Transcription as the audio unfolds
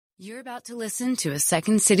You're about to listen to a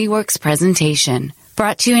Second City Works presentation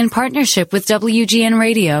brought to you in partnership with WGN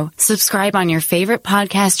Radio. Subscribe on your favorite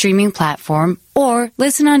podcast streaming platform or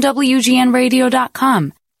listen on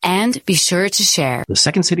WGNradio.com. And be sure to share. The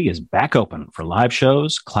Second City is back open for live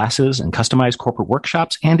shows, classes, and customized corporate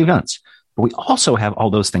workshops and events. But we also have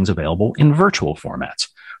all those things available in virtual formats.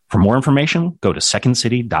 For more information, go to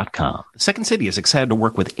secondcity.com. The Second City is excited to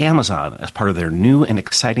work with Amazon as part of their new and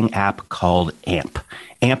exciting app called AMP.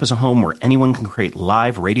 AMP is a home where anyone can create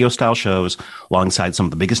live radio-style shows alongside some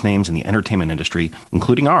of the biggest names in the entertainment industry,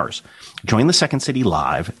 including ours. Join the Second City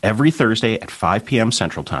live every Thursday at 5 p.m.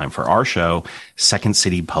 Central Time for our show, Second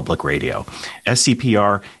City Public Radio.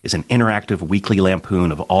 SCPR is an interactive weekly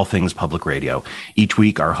lampoon of all things public radio. Each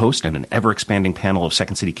week, our host and an ever-expanding panel of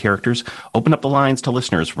Second City characters open up the lines to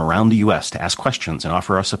listeners from around the U.S. to ask questions and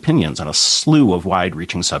offer us opinions on a slew of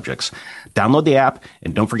wide-reaching subjects. Download the app,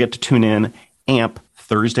 and don't forget to tune in, AMP,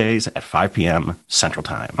 Thursdays at 5 p.m. Central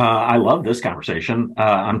Time. I love this conversation.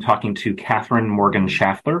 I'm talking to Katherine Morgan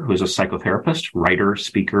Schafler, who's a psychotherapist, writer,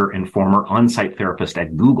 speaker, and former on-site therapist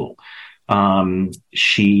at Google.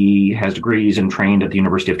 She has degrees and trained at the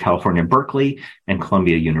University of California, Berkeley, and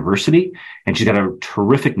Columbia University. And she's got a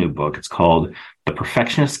terrific new book. It's called The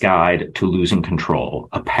Perfectionist's Guide to Losing Control,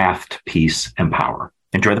 A Path to Peace and Power.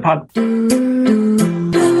 Enjoy the pod.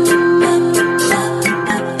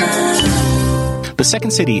 The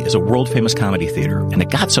Second City is a world-famous comedy theater, and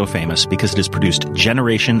it got so famous because it has produced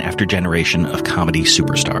generation after generation of comedy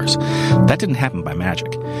superstars. That didn't happen by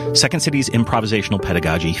magic. Second City's improvisational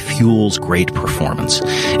pedagogy fuels great performance,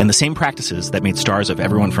 and the same practices that made stars of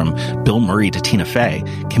everyone from Bill Murray to Tina Fey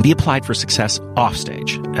can be applied for success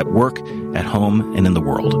offstage, at work, at home, and in the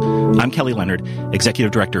world. I'm Kelly Leonard,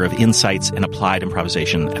 Executive Director of Insights and Applied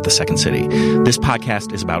Improvisation at the Second City. This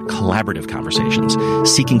podcast is about collaborative conversations,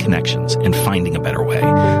 seeking connections, and finding a better way.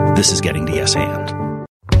 This is Getting to Yes And.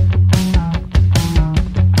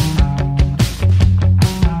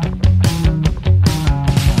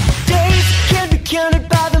 Days can't be counted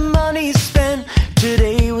by the money you spend.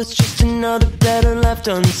 Today was just another letter left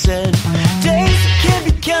unsaid. Days can't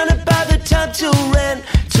be counted by the time till rent.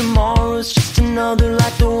 Tomorrow's just another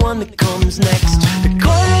like the one that comes next. The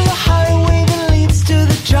corner of the highway that leads to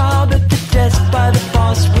the job, at the desk by the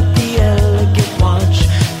boss with the elegant watch.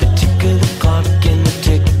 The tick of the clock and the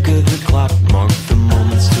tick of the clock mark the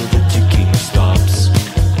moments till the ticking stops.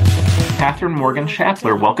 Katherine Morgan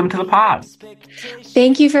Schafler, welcome to the pod.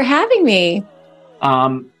 Thank you for having me.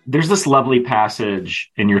 There's this lovely passage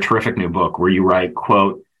in your terrific new book where you write,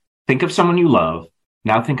 quote, "Think of someone you love.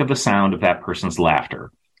 Now think of the sound of that person's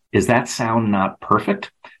laughter. Is that sound not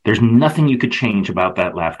perfect? There's nothing you could change about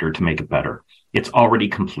that laughter to make it better. It's already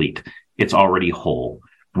complete. It's already whole.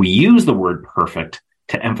 We use the word perfect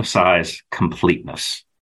to emphasize completeness."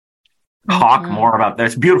 Talk more about that.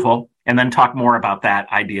 It's beautiful. And then talk more about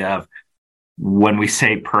that idea of when we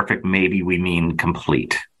say perfect, maybe we mean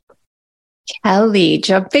complete. Kelly,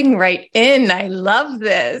 jumping right in. I love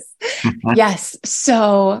this. Yes.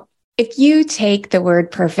 So if you take the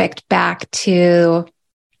word perfect back to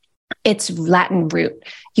its Latin root,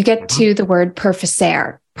 you get to the word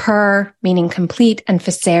perfecere. Per meaning complete and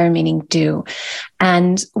facere meaning do.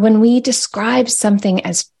 And when we describe something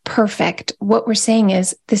as perfect, what we're saying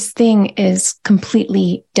is this thing is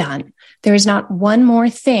completely done. There is not one more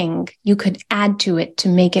thing you could add to it to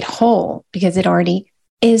make it whole, because it already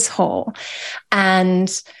is whole. And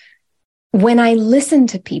when I listen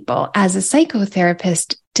to people as a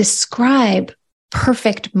psychotherapist describe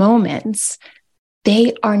perfect moments,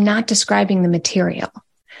 they are not describing the material.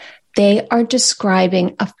 They are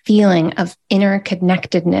describing a feeling of inner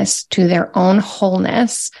connectedness to their own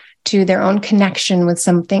wholeness, to their own connection with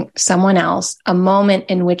someone else, a moment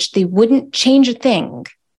in which they wouldn't change a thing,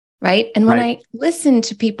 right? And when I listen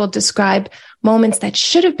to people describe moments that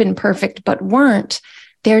should have been perfect but weren't,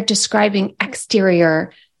 they're describing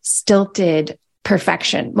exterior, stilted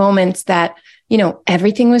perfection, moments that, you know,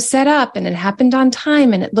 everything was set up and it happened on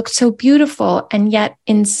time and it looked so beautiful. And yet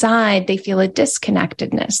inside they feel a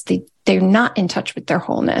disconnectedness. They're not in touch with their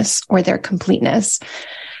wholeness or their completeness.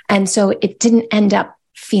 And so it didn't end up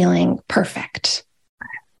feeling perfect.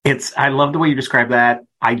 I love the way you describe that.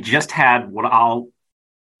 I just had what I'll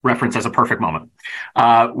reference as a perfect moment,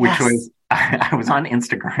 which was, I was on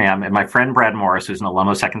Instagram, and my friend Brad Morris, who's an alum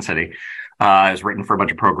of Second City, has written for a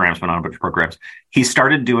bunch of programs, been on a bunch of programs. He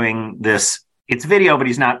started doing this. It's video, but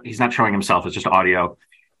he's not showing himself. It's just audio.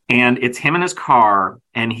 And it's him in his car,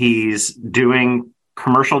 and he's doing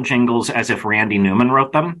commercial jingles as if Randy Newman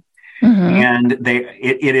wrote them. Mm-hmm. And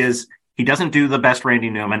it is, he doesn't do the best Randy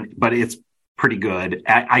Newman, but it's pretty good.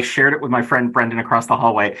 I shared it with my friend Brendan across the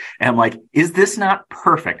hallway, and I'm like, is this not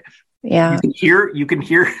perfect? Yeah. You can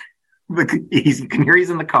hear he's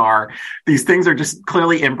in the car. These things are just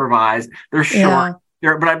clearly improvised. They're short.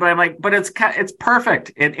 Yeah. But I'm like, but it's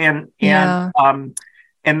perfect. And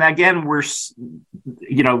again, we're,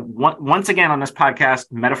 once again on this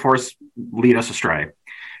podcast, metaphors lead us astray.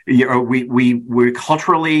 We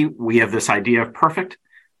culturally, we have this idea of perfect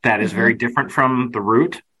that is very different from the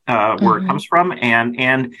root where it comes from,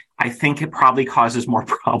 and I think it probably causes more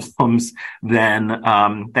problems than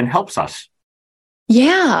helps us.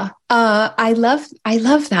 Yeah, I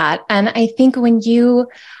love that, and I think when you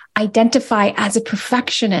identify as a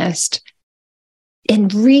perfectionist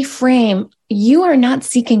and reframe, you are not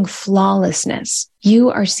seeking flawlessness. You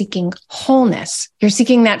are seeking wholeness. You're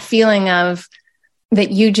seeking that feeling of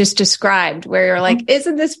that you just described, where you're like,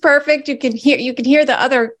 isn't this perfect? You can hear the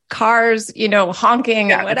other cars,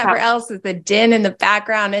 honking and whatever else is the din in the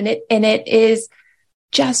background. And it is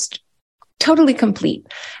just totally complete.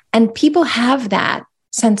 And people have that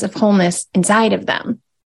sense of wholeness inside of them.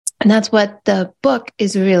 And that's what the book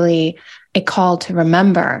is really a call to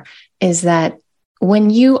remember, is that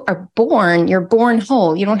when you are born, you're born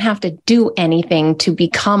whole. You don't have to do anything to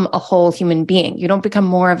become a whole human being. You don't become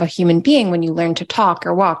more of a human being when you learn to talk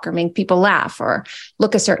or walk or make people laugh or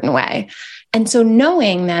look a certain way. And so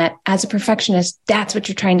knowing that as a perfectionist, that's what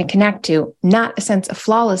you're trying to connect to, not a sense of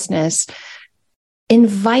flawlessness,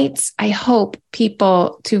 invites, I hope,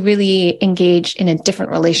 people to really engage in a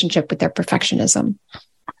different relationship with their perfectionism.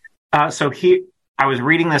 I was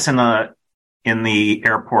reading this in the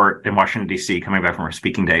airport in Washington, D.C., coming back from our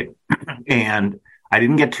speaking date. And I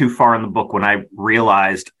didn't get too far in the book when I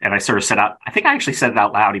realized, and I sort of I think I actually said it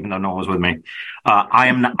out loud, even though no one was with me. I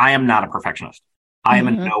am not a perfectionist. I am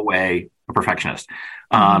in no way a perfectionist.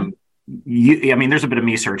 There's a bit of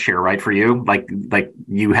me search here, right? For you, like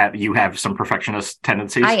you have some perfectionist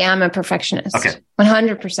tendencies. I am a perfectionist. Okay.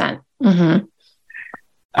 100%.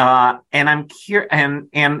 And I'm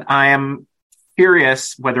and I am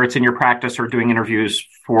curious, whether it's in your practice or doing interviews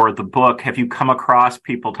for the book, have you come across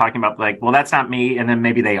people talking about like, well, that's not me, and then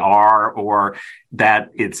maybe they are, or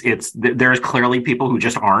that there's clearly people who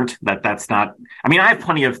just aren't, that's not. I mean, I have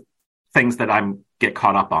plenty of things that get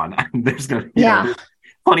caught up on. There's there's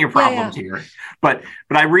plenty of problems here, but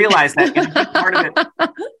I realize that part of it.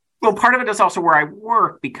 Well, part of it is also where I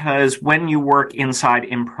work, because when you work inside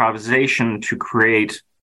improvisation to create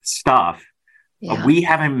stuff, we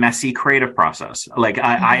have a messy creative process. Like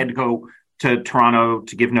I had to go to Toronto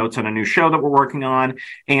to give notes on a new show that we're working on,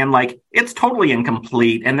 and like it's totally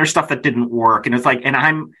incomplete, and there's stuff that didn't work, and it's like, and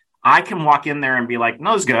I can walk in there and be like,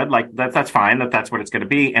 no, it's good, like that's fine, that's what it's going to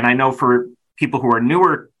be. And I know for people who are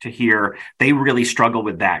newer to here, they really struggle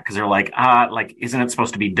with that, because they're like, isn't it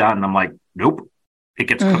supposed to be done? And I'm like, nope, it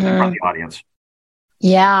gets cooked in front of the audience.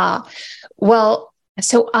 Yeah. Well,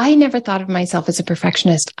 so I never thought of myself as a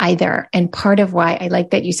perfectionist either. And part of why I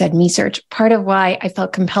like that you said me search, part of why I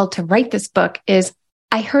felt compelled to write this book is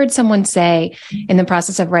I heard someone say in the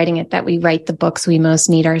process of writing it that we write the books we most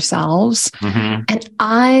need ourselves. And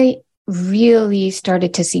I really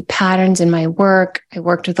started to see patterns in my work. I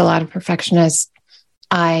worked with a lot of perfectionists.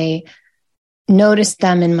 I noticed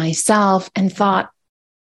them in myself and thought,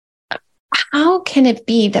 how can it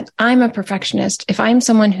be that I'm a perfectionist if I'm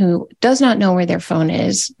someone who does not know where their phone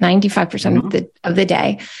is 95% of the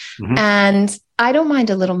day? And I don't mind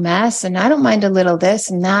a little mess, and I don't mind a little this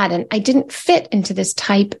and that. And I didn't fit into this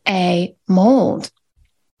type A mold.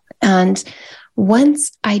 And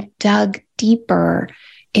once I dug deeper,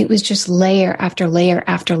 it was just layer after layer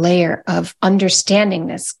after layer of understanding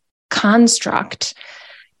this construct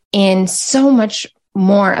in so much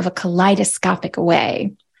more of a kaleidoscopic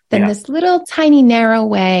way than this little tiny narrow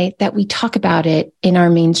way that we talk about it in our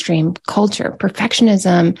mainstream culture.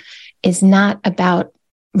 Perfectionism is not about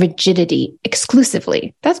rigidity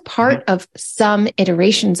exclusively. That's part of some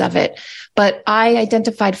iterations of it. But I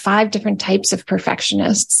identified 5 different types of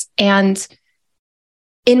perfectionists. And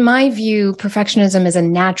in my view, perfectionism is a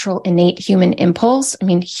natural, innate human impulse. I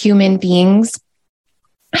mean, human beings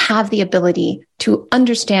have the ability to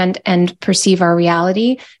understand and perceive our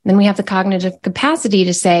reality. And then we have the cognitive capacity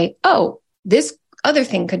to say, oh, this other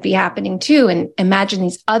thing could be happening too. And imagine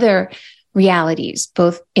these other realities,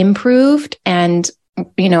 both improved and,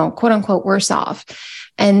 quote unquote, worse off.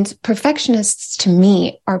 And perfectionists to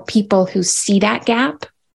me are people who see that gap,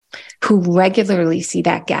 who regularly see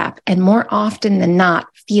that gap, and more often than not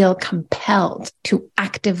feel compelled to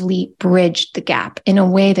actively bridge the gap in a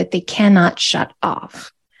way that they cannot shut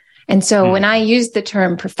off. And so when I use the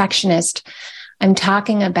term perfectionist, I'm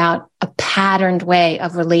talking about a patterned way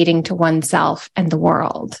of relating to oneself and the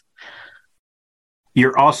world.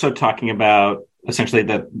 You're also talking about essentially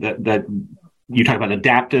that you talk about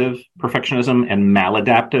adaptive perfectionism and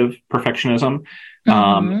maladaptive perfectionism.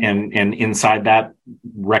 And inside that,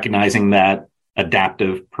 recognizing that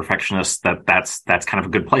adaptive perfectionist, that's kind of a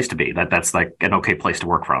good place to be, that's like an okay place to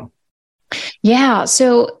work from. Yeah.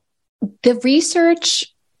 So the research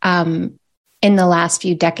in the last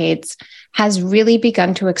few decades has really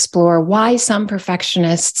begun to explore why some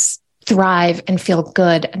perfectionists thrive and feel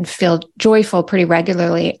good and feel joyful pretty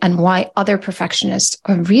regularly, and why other perfectionists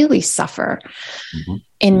really suffer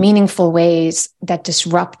in meaningful ways that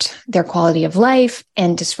disrupt their quality of life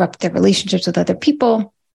and disrupt their relationships with other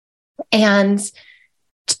people. And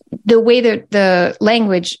the way that the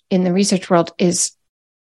language in the research world is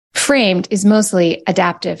framed is mostly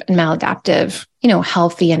adaptive and maladaptive,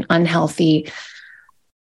 healthy and unhealthy.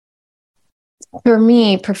 For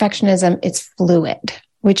me, perfectionism is fluid,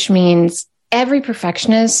 which means every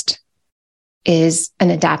perfectionist is an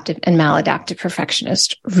adaptive and maladaptive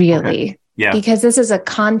perfectionist, really. Okay. Yeah. Because this is a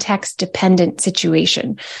context-dependent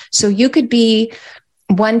situation. So you could be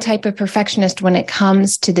one type of perfectionist when it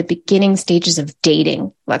comes to the beginning stages of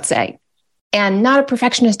dating, let's say, and not a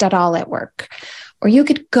perfectionist at all at work. Or you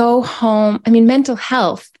could go home. I mean, mental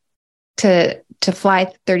health, to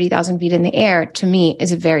fly 30,000 feet in the air, to me,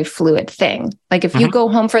 is a very fluid thing. Like if you go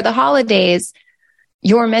home for the holidays,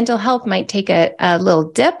 your mental health might take a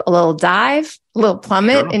little dip, a little dive, a little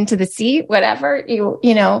plummet into the sea, whatever,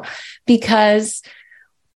 because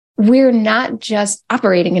we're not just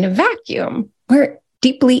operating in a vacuum. We're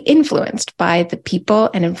deeply influenced by the people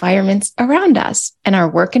and environments around us. And our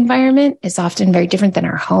work environment is often very different than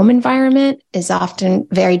our home environment, is often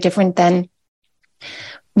very different than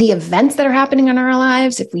the events that are happening in our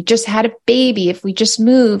lives. If we just had a baby, if we just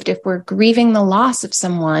moved, if we're grieving the loss of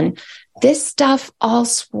someone, this stuff all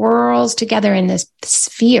swirls together in this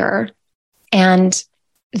sphere. And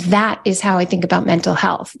that is how I think about mental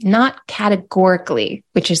health, not categorically,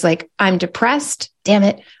 which is like, I'm depressed, damn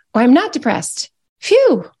it, or I'm not depressed.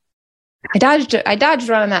 Phew, I dodged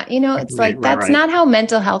one on that. It's like, that's not how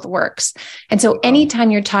mental health works. And so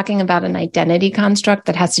anytime you're talking about an identity construct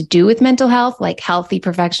that has to do with mental health, like healthy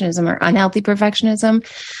perfectionism or unhealthy perfectionism,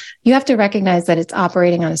 you have to recognize that it's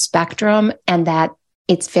operating on a spectrum and that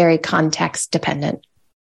it's very context dependent.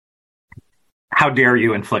 How dare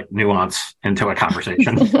you inflict nuance into a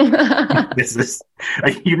conversation?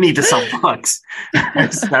 You need to sell books.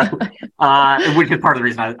 Which is part of the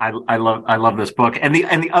reason I love this book. And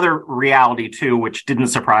the other reality too, which didn't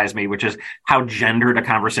surprise me, which is how gendered a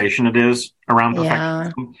conversation it is around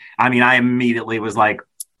perfectionism. Yeah. I mean, I immediately was like,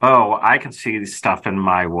 oh, I can see stuff in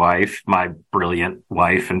my wife, my brilliant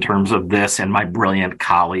wife, in terms of this, and my brilliant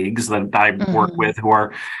colleagues that I work with who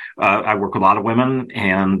are, I work with a lot of women,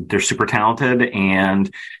 and they're super talented.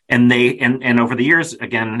 And over the years,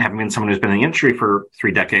 again, having been someone who's been in the industry for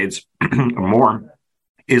 3 decades or more,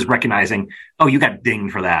 is recognizing, oh, you got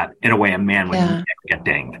dinged for that in a way a man would never get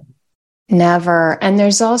dinged. Never. And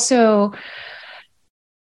there's also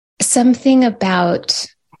something about,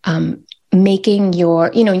 making you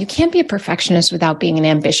can't be a perfectionist without being an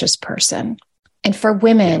ambitious person. And for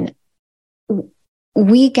women,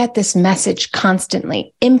 we get this message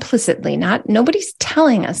constantly, implicitly, nobody's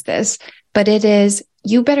telling us this, but it is,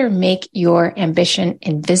 you better make your ambition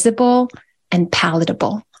invisible and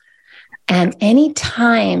palatable. And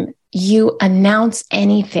anytime you announce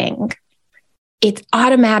anything, it's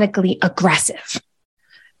automatically aggressive.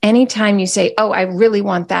 Anytime you say, oh, I really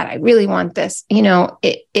want that, I really want this,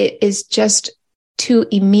 it is just to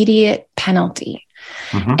immediate penalty.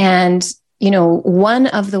 And, one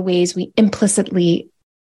of the ways we implicitly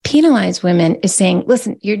penalize women is saying,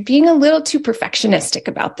 listen, you're being a little too perfectionistic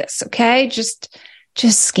about this. Okay. Just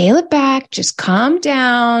scale it back. Just calm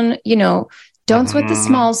down. Don't sweat the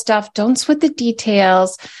small stuff. Don't sweat the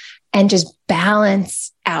details, and just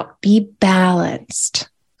balance out. Be balanced.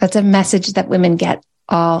 That's a message that women get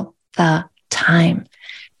all the time.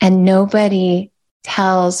 And nobody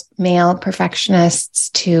tells male perfectionists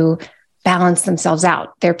to balance themselves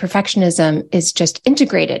out. Their perfectionism is just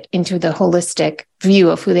integrated into the holistic view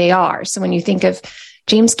of who they are. So when you think of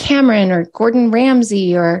James Cameron or Gordon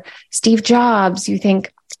Ramsay or Steve Jobs, you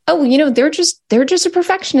think, oh, they're just a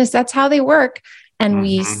perfectionist. That's how they work. And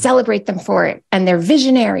we celebrate them for it. And they're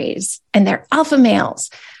visionaries and they're alpha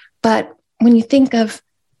males. But when you think of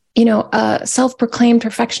a self-proclaimed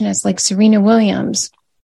perfectionist like Serena Williams,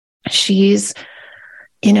 she's,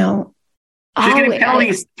 she's getting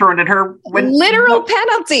penalties thrown at her. Literal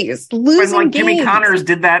penalties, losing when games. Jimmy Connors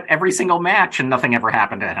did that every single match and nothing ever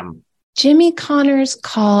happened to him. Jimmy Connors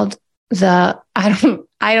called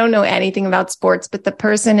I don't know anything about sports, but the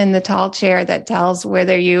person in the tall chair that tells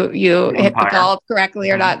whether you hit the ball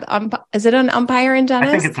correctly or not. Is it an umpire in tennis?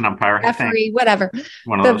 I think it's an umpire. Referee, whatever.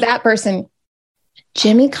 One of those. That person,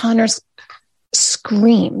 Jimmy Connors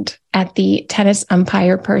screamed at the tennis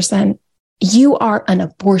umpire person, "You are an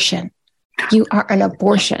abortion. You are an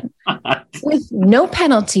abortion," with no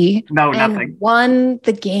penalty. No, and nothing. Won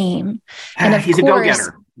the game. And he's a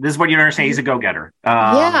go-getter. This is what you understand. He's a go-getter.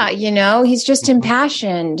 He's just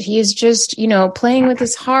impassioned. He's just, playing with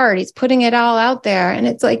his heart. He's putting it all out there. And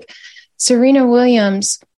it's like Serena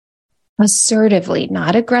Williams assertively,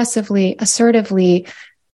 not aggressively, assertively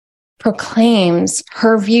proclaims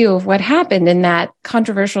her view of what happened in that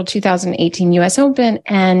controversial 2018 US Open.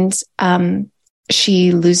 And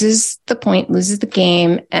she loses the point, loses the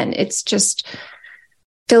game. And it's just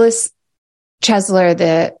Phyllis Chesler,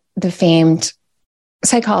 the famed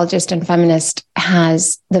psychologist and feminist,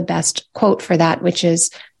 has the best quote for that, which is,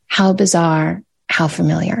 "How bizarre, how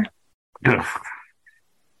familiar." Ugh.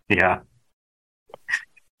 Yeah.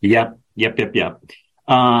 Yep.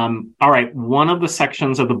 All right. One of the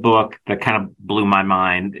sections of the book that kind of blew my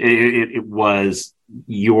mind, it was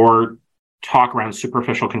your talk around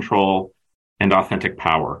superficial control and authentic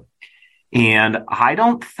power. And I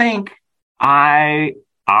don't think I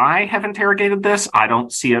have interrogated this. I don't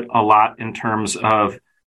see it a lot in terms of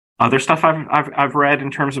other stuff I've read in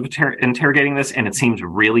terms of interrogating this, and it seems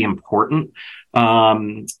really important.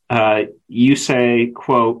 You say,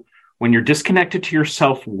 quote, "When you're disconnected to your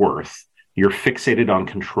self-worth, you're fixated on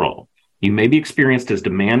control. You may be experienced as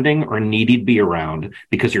demanding or needy to be around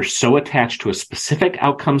because you're so attached to a specific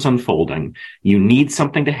outcome's unfolding. You need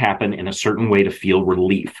something to happen in a certain way to feel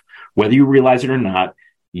relief. Whether you realize it or not,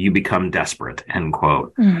 you become desperate," end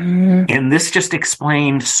quote. Mm-hmm. And this just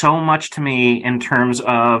explained so much to me in terms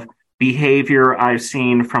of behavior I've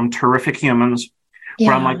seen from terrific humans. Yeah.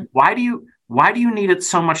 Where I'm like, why do you need it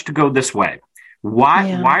so much to go this way?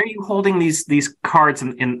 Why are you holding these cards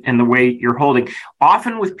in the way you're holding?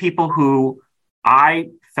 Often with people who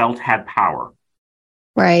I felt had power.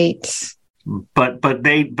 Right. But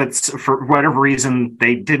for whatever reason,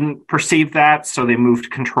 they didn't perceive that, so they moved to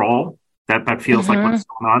control. That feels like what's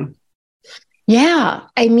going on. Yeah.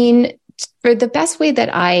 I mean, for the best way that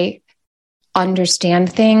I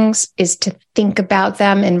understand things is to think about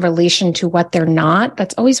them in relation to what they're not.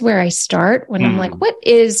 That's always where I start when I'm like, what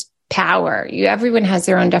is power? Everyone has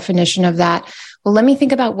their own definition of that. Well, let me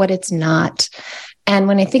think about what it's not. And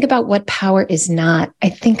when I think about what power is not, I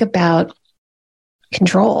think about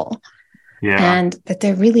control. Yeah. And that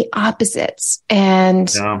they're really opposites. And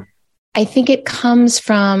I think it comes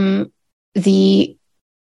from the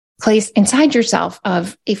place inside yourself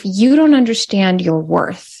of, if you don't understand your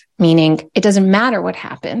worth, meaning it doesn't matter what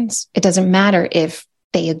happens. It doesn't matter if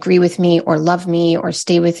they agree with me or love me or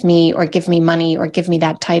stay with me or give me money or give me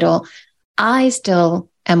that title. I still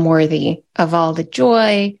am worthy of all the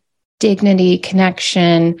joy, dignity,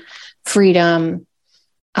 connection, freedom,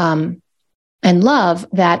 and love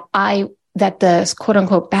that the quote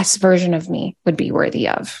unquote best version of me would be worthy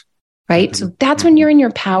of. Right. So that's when you're in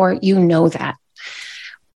your power, you know that.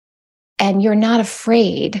 And you're not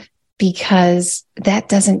afraid, because that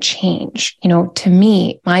doesn't change. To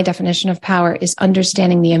me, my definition of power is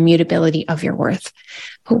understanding the immutability of your worth.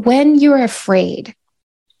 But when you're afraid,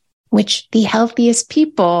 which the healthiest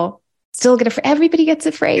people still get afraid, everybody gets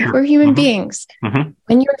afraid. We're human beings. Mm-hmm.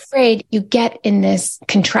 When you're afraid, you get in this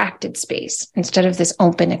contracted space instead of this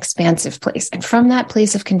open, expansive place. And from that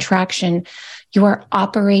place of contraction, you are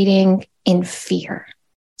operating in fear.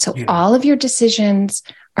 So all of your decisions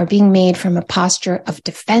are being made from a posture of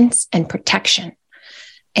defense and protection.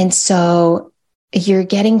 And so you're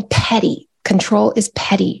getting petty. Control is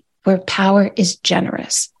petty, where power is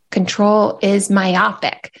generous. Control is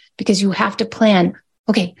myopic, because you have to plan,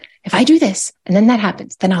 okay, if I do this and then that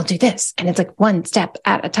happens, then I'll do this. And it's like one step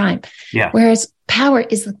at a time. Yeah. Whereas power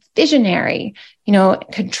is visionary.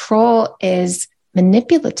 Control is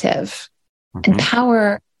manipulative, and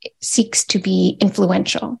power seeks to be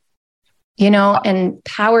influential. And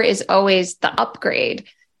power is always the upgrade.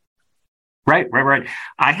 Right.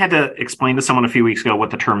 I had to explain to someone a few weeks ago what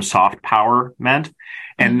the term soft power meant.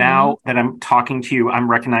 And now that I'm talking to you, I'm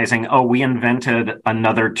recognizing, we invented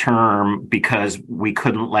another term because we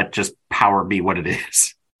couldn't let just power be what it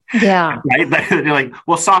is. Yeah. Right. They're like,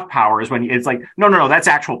 well, soft power is when it's like, no, that's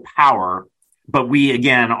actual power. but we,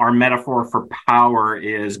 again, our metaphor for power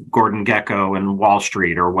is Gordon Gekko and Wall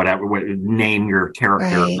Street, or whatever. Name your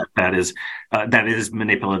character that is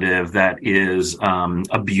manipulative, that is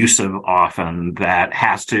abusive often, that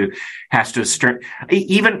has to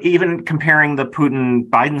even comparing the Putin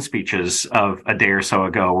Biden speeches of a day or so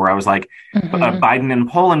ago, where I was like, Biden in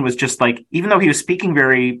Poland was just like, even though he was speaking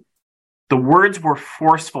the words were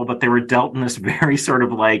forceful, but they were dealt in this very sort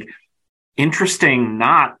of like interesting,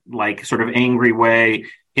 not like sort of angry way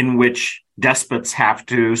in which despots have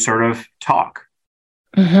to sort of talk.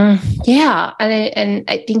 Yeah. And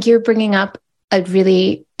I think you're bringing up a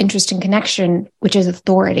really interesting connection, which is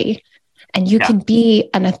authority. And you can be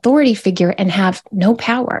an authority figure and have no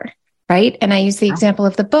power, right? And I use the example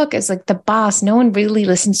of the book as like the boss no one really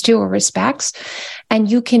listens to or respects. And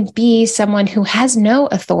you can be someone who has no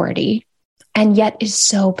authority and yet is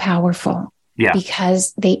so powerful. Yeah.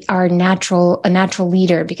 Because they are a natural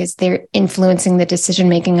leader, because they're influencing the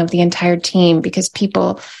decision-making of the entire team, because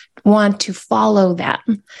people want to follow them.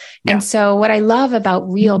 Yeah. And so what I love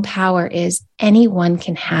about real power is anyone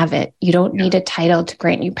can have it. You don't need a title to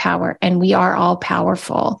grant you power. And we are all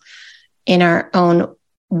powerful in our own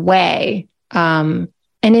way. And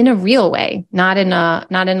in a real way, not in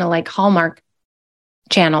a like Hallmark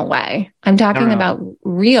Channel way. I'm talking about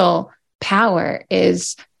real power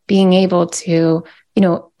is being able to,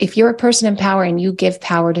 if you're a person in power and you give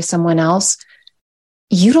power to someone else,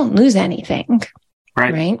 you don't lose anything,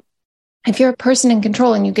 right? If you're a person in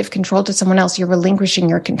control and you give control to someone else, you're relinquishing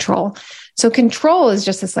your control. So control is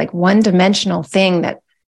just this like one-dimensional thing that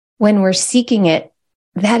when we're seeking it,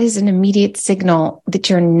 that is an immediate signal that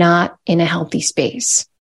you're not in a healthy space,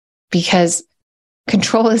 because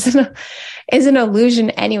control is an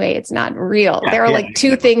illusion anyway. It's not real. There are like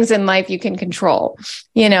two things in life you can control,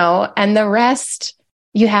 and the rest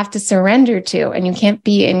you have to surrender to, and you can't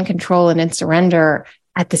be in control and in surrender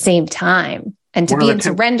at the same time. And to be in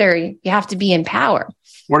surrender, you have to be in power.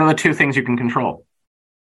 What are the two things you can control?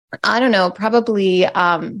 I don't know, probably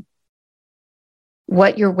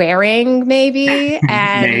what you're wearing, maybe.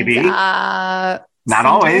 And maybe. Not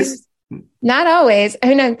always. Not always. I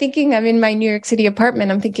mean, I'm thinking I'm in my New York City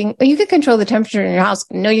apartment. I'm thinking, you could control the temperature in your house.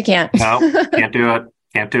 No, you can't. No, can't do it.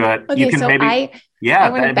 Can't do it. Okay, you can so maybe. I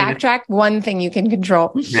want to backtrack. One thing you can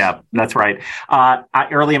control. Yeah, that's right.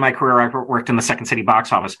 Early in my career, I worked in the Second City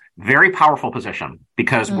box office. Very powerful position,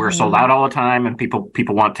 because we're sold out all the time, and people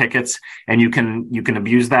want tickets, and you can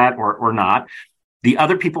abuse that or not. The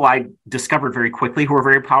other people I discovered very quickly who are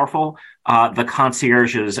very powerful, the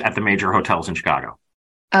concierges at the major hotels in Chicago.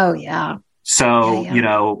 Oh yeah. So,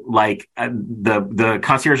 the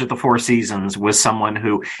concierge at the Four Seasons was someone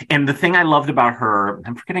who, and the thing I loved about her,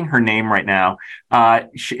 I'm forgetting her name right now,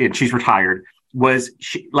 she's retired, was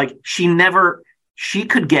she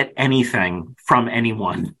could get anything from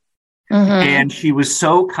anyone. And she was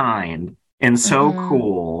so kind and so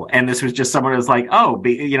cool. And this was just someone who was like,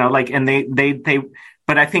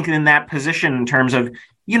 but I think in that position, in terms of,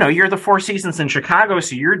 you're the Four Seasons in Chicago,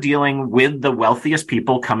 so you're dealing with the wealthiest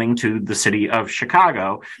people coming to the city of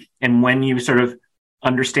Chicago. And when you sort of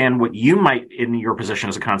understand what you might, in your position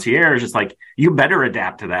as a concierge, it's like, you better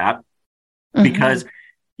adapt to that, because,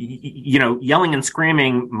 yelling and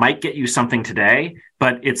screaming might get you something today,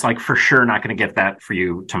 but it's like for sure not going to get that for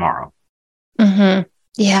you tomorrow.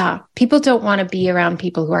 Yeah. People don't want to be around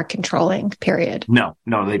people who are controlling, period. No,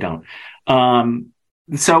 they don't.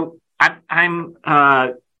 So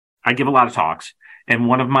I give a lot of talks, and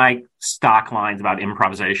one of my stock lines about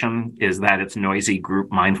improvisation is that it's noisy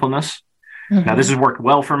group mindfulness. Now, this has worked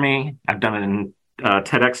well for me. I've done it in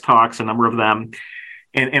TEDx talks, a number of them,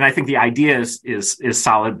 and I think the idea is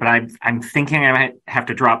solid. But I'm thinking I might have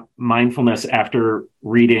to drop mindfulness after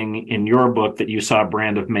reading in your book that you saw a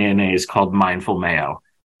brand of mayonnaise called Mindful Mayo.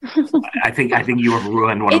 I think you have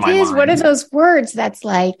ruined one of my lines. It is one of those words that's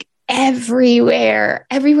like everywhere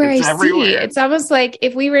I see. It's almost like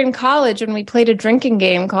if we were in college and we played a drinking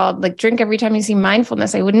game called like Drink Every Time You See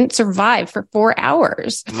Mindfulness, I wouldn't survive for 4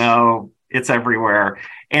 hours. No, it's everywhere.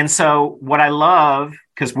 And so what I love,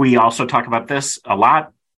 because we also talk about this a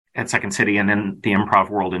lot at Second City and in the improv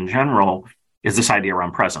world in general, is this idea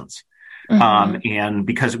around presence. And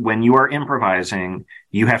because when you are improvising,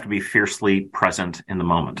 you have to be fiercely present in the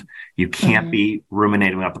moment. You can't be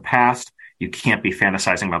ruminating about the past. You can't be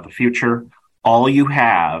fantasizing about the future. All you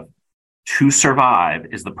have to survive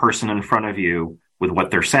is the person in front of you with what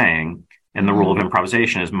they're saying. And the rule of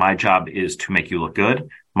improvisation is, my job is to make you look good.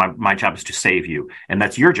 My job is to save you. And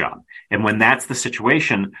that's your job. And when that's the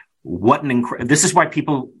situation, this is why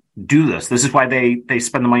people do this. This is why they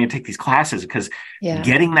spend the money to take these classes, because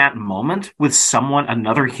getting that moment with someone,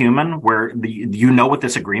 another human, where you know what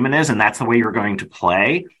this agreement is, and that's the way you're going to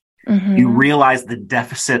play. You realize the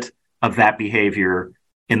deficit of that behavior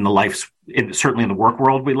in the life, certainly in the work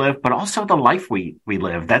world we live, but also the life we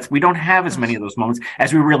live. We don't have as many of those moments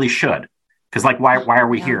as we really should. Because why are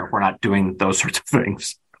we here if we're not doing those sorts of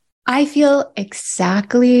things? I feel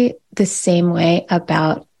exactly the same way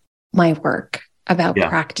about my work, about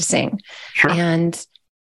practicing. Sure. And,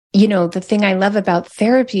 the thing I love about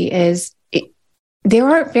therapy is there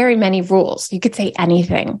aren't very many rules. You could say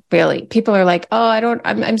anything, really. People are like, oh,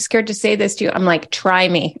 I'm scared to say this to you. I'm like, try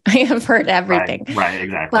me. I have heard everything. Right,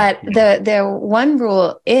 exactly. But the one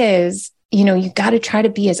rule is, you got to try to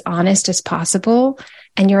be as honest as possible,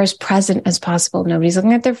 and you're as present as possible. Nobody's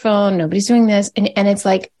looking at their phone. Nobody's doing this. And it's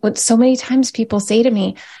like what so many times people say to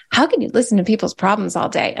me, how can you listen to people's problems all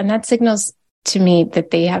day? And that signals to me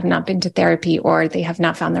that they have not been to therapy, or they have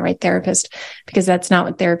not found the right therapist, because that's not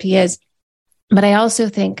what therapy is. But I also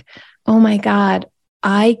think, oh my God,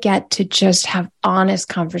 I get to just have honest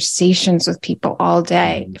conversations with people all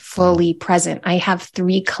day, fully present. I have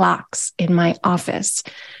 3 clocks in my office,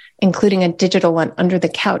 including a digital one under the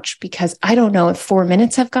couch, because I don't know if 4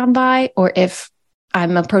 minutes have gone by or if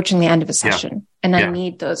I'm approaching the end of a session, and I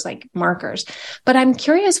need those markers. But I'm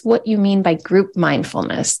curious what you mean by group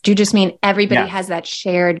mindfulness. Do you just mean everybody has that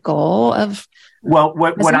shared goal of? Well,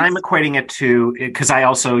 what I'm equating it to, because I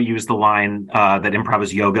also use the line that improv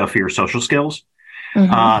is yoga for your social skills.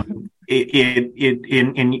 In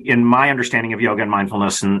my understanding of yoga and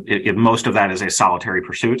mindfulness, and most of that is a solitary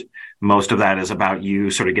pursuit. Most of that is about you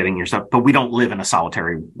sort of getting yourself, but we don't live in a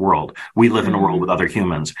solitary world. We live in a world with other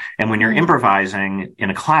humans. And when you're improvising in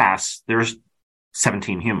a class, there's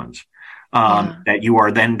 17 humans that you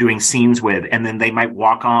are then doing scenes with, and then they might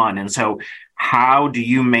walk on. And so how do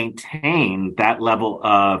you maintain that level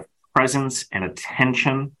of presence and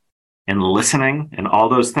attention and listening and all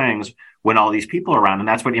those things when all these people are around? And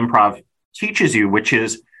that's what improv teaches you, which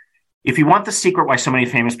is, if you want the secret why so many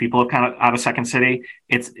famous people have come out of Second City,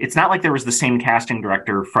 it's not like there was the same casting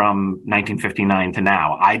director from 1959 to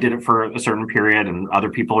now. I did it for a certain period and other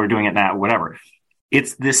people are doing it now, whatever.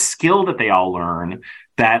 It's this skill that they all learn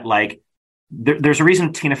that there's a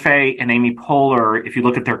reason Tina Fey and Amy Poehler, if you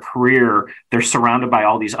look at their career, they're surrounded by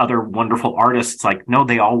all these other wonderful artists. No,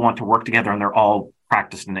 they all want to work together, and they're all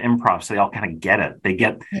practiced in improv. So they all kind of get it. They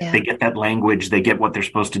get that language. They get what they're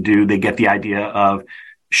supposed to do. They get the idea of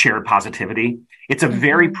shared positivity. It's a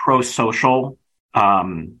very pro-social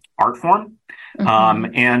art form.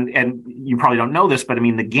 And you probably don't know this, but I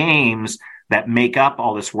mean, the games that make up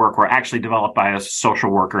all this work were actually developed by a social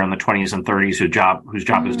worker in the 20s and 30s whose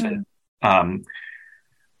job is to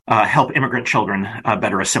help immigrant children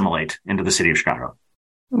better assimilate into the city of Chicago.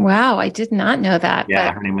 Wow, I did not know that.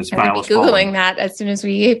 Yeah, her name was Viola. Googling that as soon as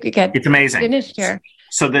we get it's amazing finished here.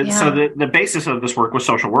 So the basis of this work was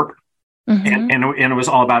social work, and it was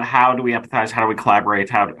all about how do we empathize, how do we collaborate,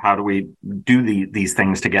 how do we do these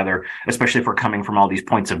things together, especially if we're coming from all these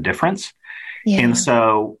points of difference. And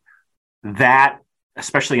so that,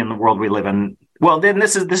 especially in the world we live in, well, then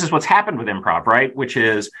this is what's happened with improv, right? Which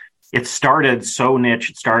is it started so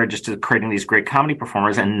niche, it started just creating these great comedy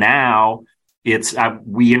performers, and now it's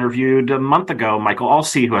we interviewed a month ago Michael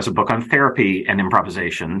Alsey, who has a book on therapy and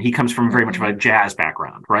improvisation. He comes from very much of a jazz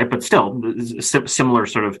background, right? But still similar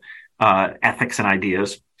sort of ethics and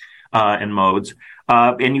ideas and modes.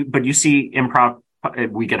 But you see improv.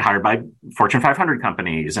 We get hired by Fortune 500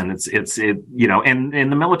 companies, and it's and in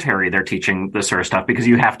the military they're teaching this sort of stuff, because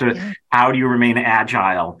you have to. How do you remain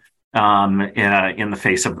agile in the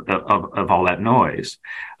face of all that noise?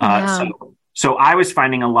 So I was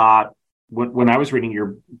finding a lot. When I was reading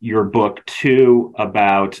your book too,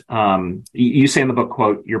 about you say in the book,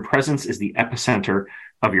 quote, your presence is the epicenter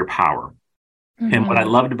of your power. And what I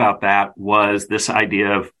loved about that was this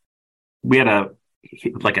idea of, we had a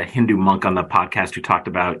Hindu monk on the podcast who talked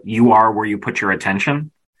about, you are where you put your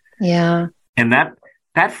attention. Yeah. And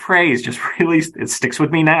that phrase just really, it sticks with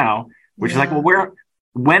me now, which is I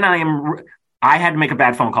had to make a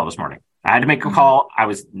bad phone call this morning. I had to make a call I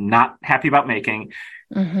was not happy about making.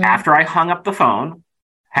 After I hung up the phone,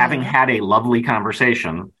 having had a lovely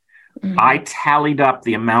conversation, I tallied up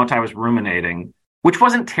the amount I was ruminating, which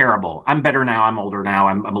wasn't terrible. I'm better now. I'm older now.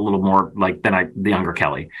 I'm a little more than the younger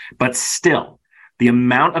Kelly. But still, the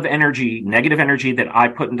amount of energy, negative energy that I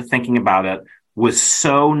put into thinking about it was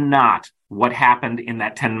so not what happened in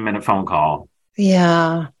that 10-minute phone call.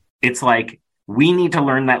 Yeah. It's we need to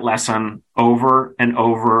learn that lesson over and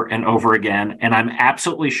over and over again. And I'm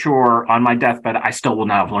absolutely sure on my deathbed, I still will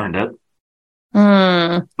not have learned it.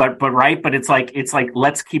 But it's like,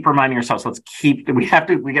 let's keep reminding ourselves, we got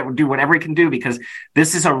to do whatever we can do, because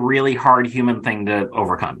this is a really hard human thing to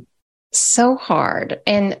overcome. So hard.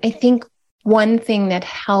 And I think one thing that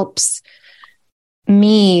helps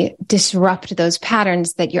me disrupt those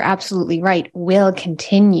patterns that you're absolutely right will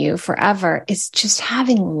continue forever is just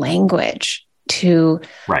having language to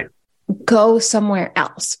go somewhere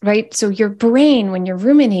else, right? So your brain, when you're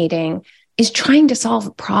ruminating, is trying to solve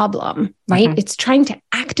a problem, right? Mm-hmm. It's trying to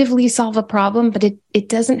actively solve a problem, but it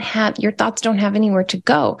doesn't have, your thoughts don't have anywhere to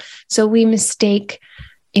go. So we mistake,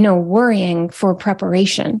 worrying for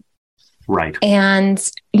preparation. Right. And,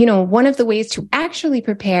 one of the ways to actually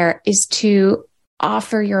prepare is to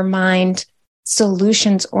offer your mind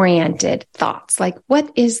solutions-oriented thoughts. Like,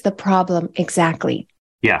 what is the problem exactly?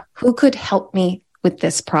 Yeah. Who could help me with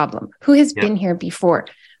this problem? Who has been here before?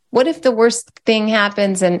 What if the worst thing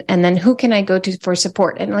happens and then who can I go to for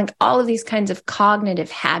support? And like all of these kinds of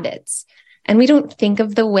cognitive habits. And we don't think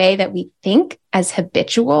of the way that we think as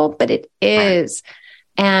habitual, but it is. Right.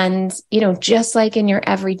 And, just like in your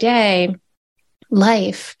everyday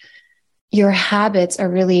life, your habits are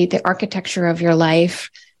really the architecture of your life.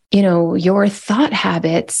 Your thought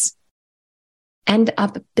habits end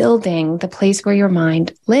up building the place where your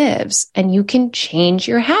mind lives, and you can change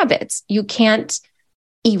your habits. You can't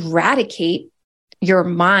eradicate your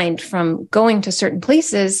mind from going to certain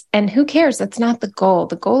places, and who cares? That's not the goal.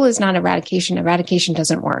 The goal is not eradication. Eradication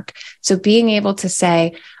doesn't work. So being able to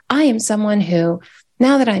say, I am someone who,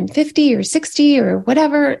 now that I'm 50 or 60 or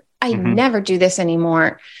whatever, I never do this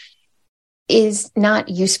anymore, is not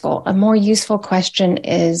useful. A more useful question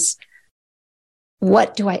is,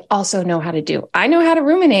 what do I also know how to do? I know how to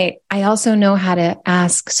ruminate. I also know how to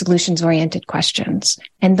ask solutions-oriented questions.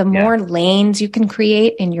 And the more lanes you can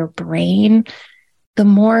create in your brain, the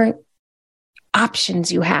more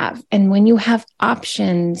options you have. And when you have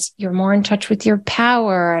options, you're more in touch with your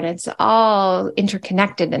power, and it's all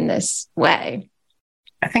interconnected in this way.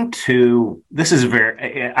 I think too, this is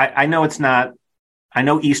I know it's not, I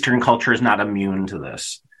know Eastern culture is not immune to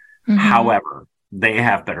this. Mm-hmm. However, they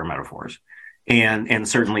have better metaphors. And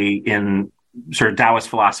certainly in sort of Taoist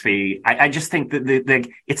philosophy, I just think that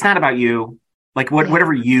it's not about you. Like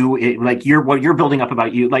whatever what you're building up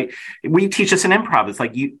about you. Like we teach this in improv. It's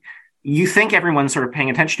like you think everyone's sort of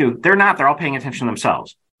paying attention to you. They're not. They're all paying attention to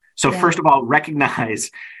themselves. So first of all,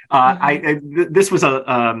 recognize. This was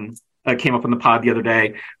came up in the pod the other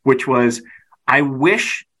day, which was, I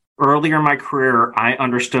wish earlier in my career I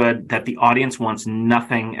understood that the audience wants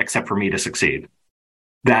nothing except for me to succeed.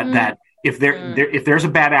 That if there's a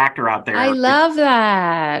bad actor out there, I love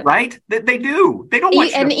that. Right? They do. They don't want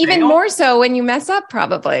you and to even fail. More so when you mess up,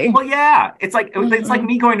 probably. Well, yeah. It's like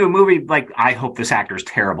me going to a movie. Like, I hope this actor is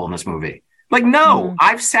terrible in this movie. Like, no,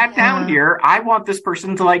 I've sat down here. I want this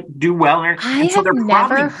person to like do well. I have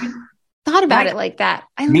never thought about it like that.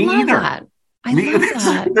 I love that. I love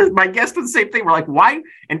that. My guest did the same thing. We're like, why?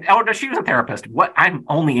 And no, she was a therapist. What? I'm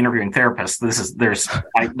only interviewing therapists. There's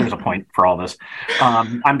a point for all this.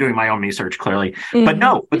 I'm doing my own research, clearly, but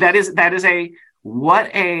no. But that is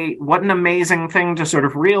what an amazing thing to sort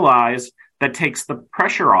of realize that takes the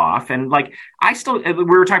pressure off. And like, we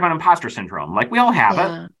were talking about imposter syndrome. Like, we all have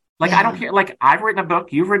it. Like, I don't care. Like, I've written a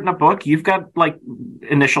book. You've written a book. You've got like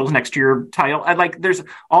initials next to your title. There's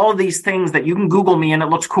all of these things that you can Google me and it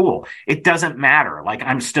looks cool. It doesn't matter. Like,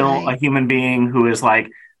 I'm still a human being who is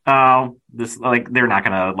like, oh, this, like, they're not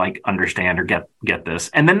going to like understand or get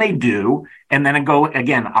this. And then they do. And then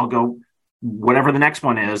I'll go whatever the next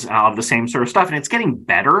one is. I'll have the same sort of stuff. And it's getting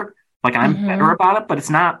better. Like, I'm better about it, but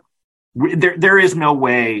it's not, there is no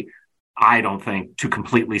way, I don't think, to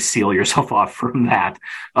completely seal yourself off from that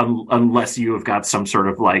unless you have got some sort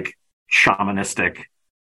of like shamanistic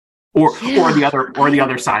or the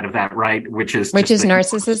other side of that, right? Which is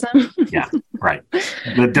narcissism. Yeah, right.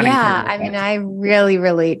 I mean, I really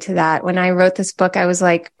relate to that. When I wrote this book, I was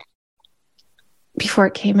like, before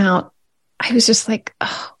it came out, I was just like,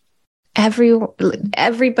 oh,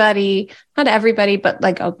 everybody, not everybody, but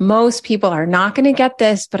like most people are not going to get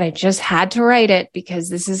this, but I just had to write it because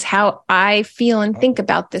this is how I feel and think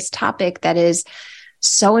about this topic that is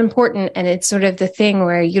so important. And it's sort of the thing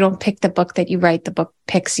where you don't pick the book that you write, the book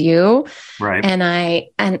picks you. Right. And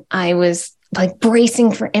I was like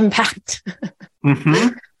bracing for impact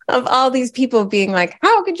of all these people being like,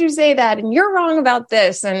 how could you say that? And you're wrong about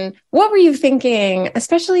this. And what were you thinking?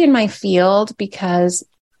 Especially in my field, because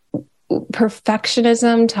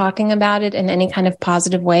perfectionism, talking about it in any kind of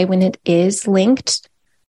positive way when it is linked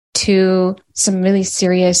to some really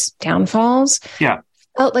serious downfalls,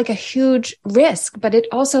 felt like a huge risk. But it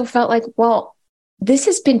also felt like, well, this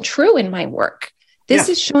has been true in my work. This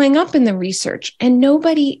is showing up in the research, and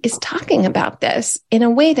nobody is talking about this in a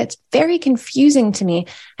way that's very confusing to me.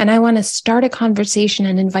 And I want to start a conversation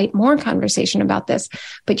and invite more conversation about this.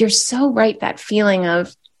 But you're so right. That feeling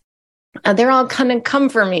of they're all going to come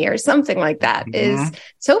for me or something like that is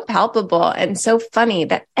so palpable and so funny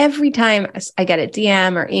that every time I get a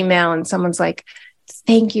DM or email and someone's like,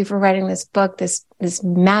 thank you for writing this book. This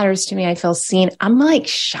matters to me. I feel seen. I'm like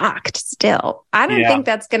shocked still. I don't think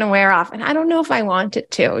that's going to wear off. And I don't know if I want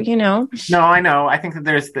it to, No, I know. I think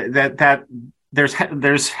that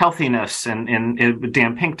there's healthiness and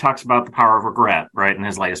Dan Pink talks about the power of regret, right? In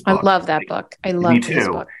his latest book. I love that book. I love his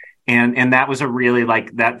book. And that was a really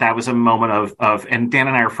that was a moment of, and Dan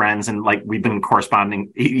and I are friends and like, we've been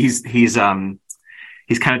corresponding. He's kind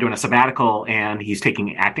of doing a sabbatical and he's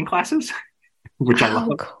taking acting classes. Which I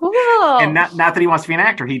love. Cool. And not that he wants to be an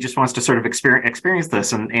actor. He just wants to sort of experience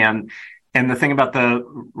this. And the thing about the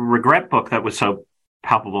regret book that was so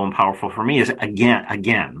palpable and powerful for me is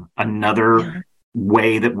again, another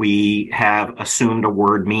way that we have assumed a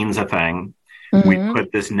word means a thing. We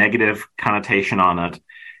put this negative connotation on it.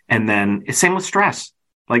 And then it's same with stress.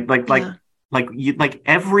 Like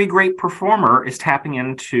every great performer is tapping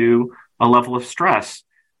into a level of stress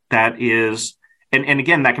that is, and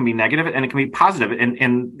again, that can be negative and it can be positive,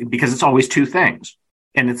 and because it's always two things.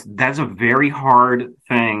 And that's a very hard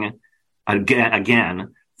thing,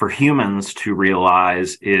 again, for humans to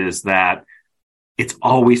realize, is that it's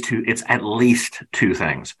at least two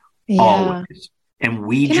things, always. And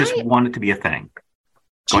we want it to be a thing.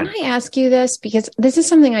 Can I ask you this? Because this is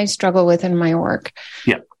something I struggle with in my work.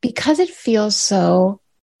 Yeah. Because it feels so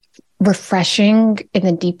refreshing in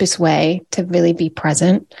the deepest way to really be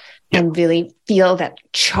present. And really feel that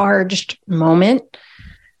charged moment.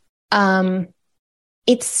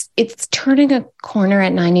 It's turning a corner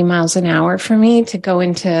at 90 miles an hour for me to go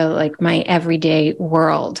into like my everyday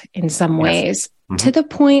world in some ways, to the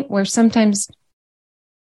point where sometimes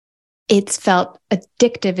it's felt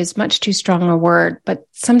addictive is much too strong a word, but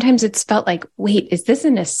sometimes it's felt like, wait, is this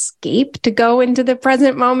an escape to go into the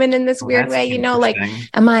present moment in this weird way? Like,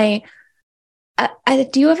 am I...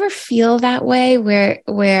 do you ever feel that way where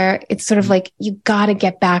it's sort of like you got to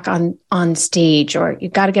get back on stage, or you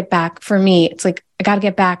got to get back? For me, it's like I got to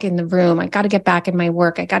get back in the room. I got to get back in my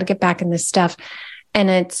work. I got to get back in this stuff. And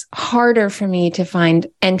it's harder for me to find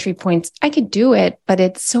entry points. I could do it, but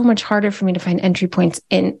it's so much harder for me to find entry points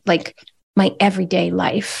in like my everyday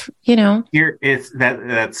life, Here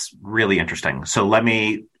that's really interesting. So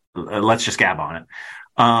let's just gab on it.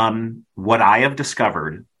 What I have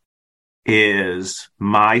discovered is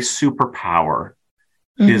my superpower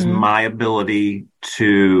is my ability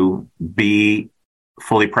to be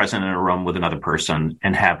fully present in a room with another person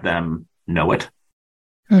and have them know it.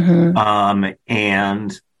 There's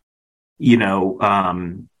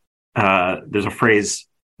a phrase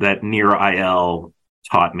that Nira Ayel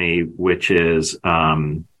taught me, which is, it's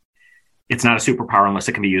not a superpower unless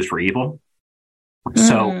it can be used for evil.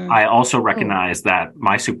 So I also recognize that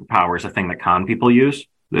my superpower is a thing that con people use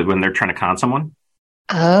when they're trying to con someone.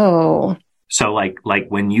 Oh. So like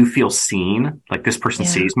when you feel seen, like this person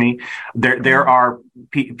sees me, there are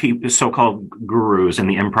so-called gurus in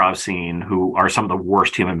the improv scene who are some of the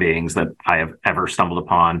worst human beings that I have ever stumbled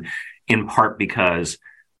upon, in part because,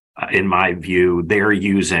 in my view, they're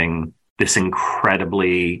using this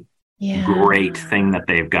incredibly great thing that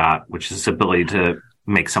they've got, which is this ability to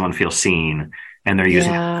make someone feel seen, and they're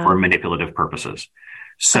using it for manipulative purposes.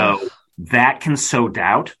 So that can sow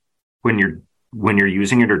doubt when you're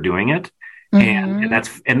using it or doing it.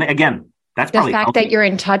 And again, that's probably the fact healthy. That you're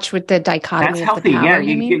in touch with the dichotomy. That's healthy. Of the power,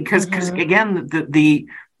 Because again, the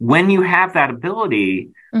when you have that ability,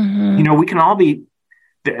 we can all be.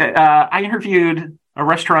 I interviewed a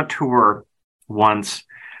restaurateur once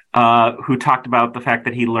who talked about the fact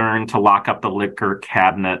that he learned to lock up the liquor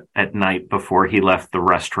cabinet at night before he left the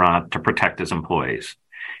restaurant to protect his employees.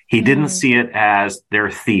 He didn't see it as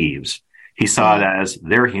they're thieves. He saw it as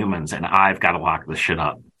they're humans, and I've got to lock this shit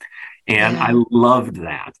up. And I loved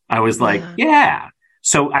that. I was like,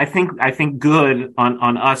 So I think good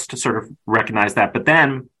on us to sort of recognize that. But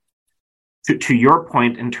then to your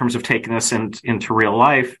point, in terms of taking this into real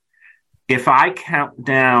life, if I count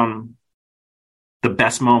down the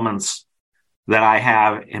best moments that I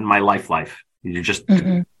have in my life, you just,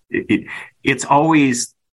 it's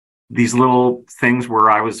always these little things where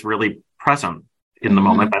I was really present in the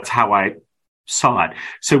moment. That's how I saw it.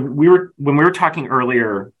 So when we were talking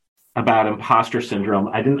earlier about imposter syndrome,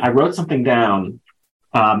 I wrote something down.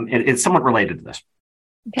 It's somewhat related to this.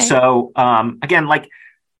 Okay. So again, like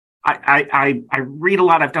I read a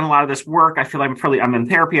lot. I've done a lot of this work. I feel I'm in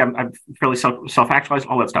therapy. I'm fairly self-actualized,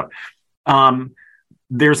 all that stuff.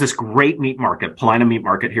 There's this great meat market, Paulina Meat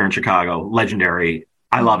Market here in Chicago, legendary.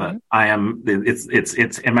 I love it. And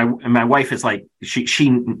my wife is like,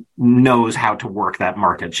 she knows how to work that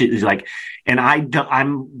market. She's like, and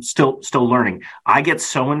I'm still learning. I get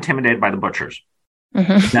so intimidated by the butchers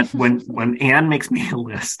that when Anne makes me a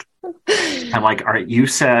list, I'm like, all right, you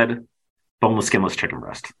said boneless, skinless chicken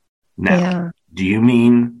breast. Now, do you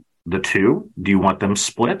mean the two? Do you want them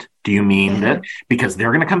split? Do you mean that? Because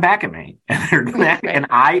they're going to come back at me, and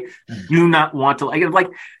I do not want to like.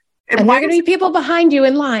 And there are going to be people behind you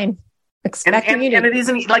in line expecting you to. And it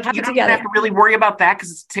isn't like you don't have to really worry about that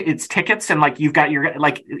because it's tickets and like you've got your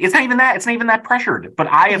like it's not even that pressured. But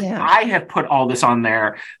I have put all this on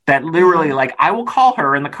there that literally like I will call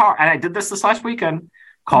her in the car, and I did this last weekend.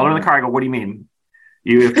 Call her in the car. I go, what do you mean?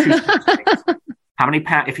 You have two. How many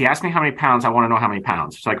pounds? If you ask me how many pounds, I want to know how many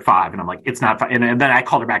pounds. It's like 5, and I'm like, it's not 5. And then I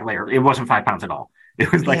called her back later. It wasn't 5 pounds at all.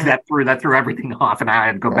 It was like that threw everything off, and I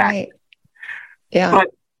had to go back. Yeah,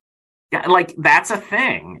 but like that's a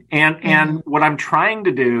thing, and what I'm trying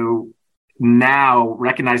to do now,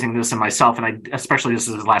 recognizing this in myself, and I especially this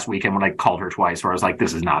is last weekend when I called her twice, where I was like,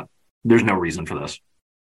 there's no reason for this.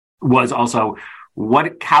 Was also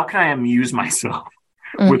how can I amuse myself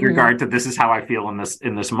with regard to this is how I feel in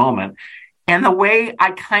this moment. And the way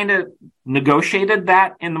I kind of negotiated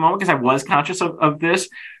that in the moment, because I was conscious of this,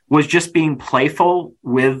 was just being playful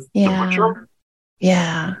with the butcher.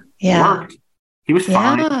 Yeah. Worked. He was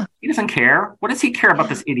fine. He doesn't care. What does he care about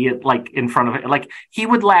this idiot like in front of it? Like he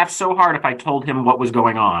would laugh so hard if I told him what was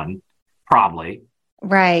going on, probably.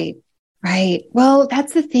 Right. Well,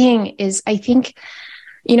 that's the thing is I think,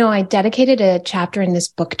 I dedicated a chapter in this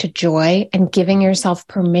book to joy and giving yourself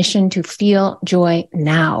permission to feel joy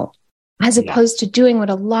now. As opposed to doing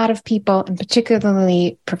what a lot of people, and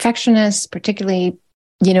particularly perfectionists, particularly,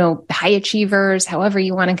 high achievers, however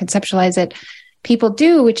you want to conceptualize it, people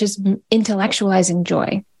do, which is intellectualizing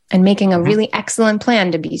joy and making a really excellent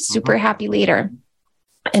plan to be super happy later.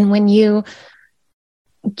 And when you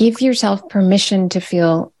give yourself permission to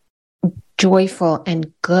feel joyful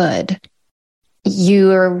and good,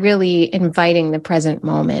 you are really inviting the present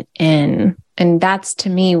moment in. And that's to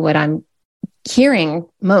me what I'm hearing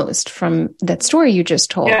most from that story you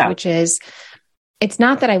just told, which is it's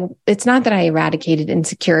not that I eradicated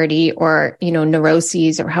insecurity or,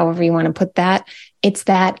 neuroses or however you want to put that. It's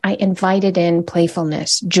that I invited in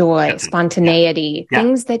playfulness, joy, spontaneity,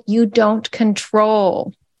 things that you don't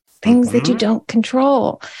control, that you don't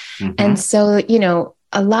control. And so,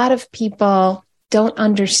 a lot of people don't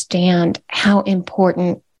understand how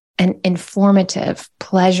important and informative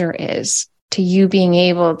pleasure is to you being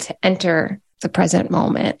able to enter the present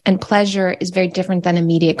moment. And pleasure is very different than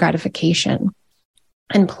immediate gratification.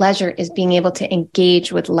 And pleasure is being able to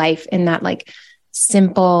engage with life in that like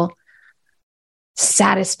simple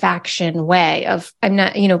satisfaction way of,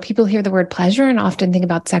 people hear the word pleasure and often think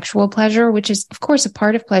about sexual pleasure, which is of course a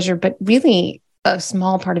part of pleasure, but really a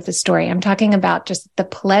small part of the story. I'm talking about just the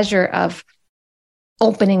pleasure of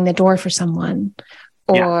opening the door for someone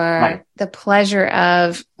or the pleasure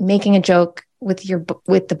of making a joke with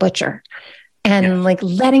the butcher. And like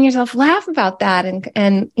letting yourself laugh about that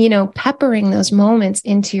and, peppering those moments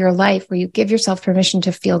into your life where you give yourself permission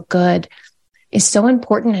to feel good is so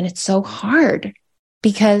important. And it's so hard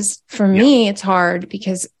because for me, it's hard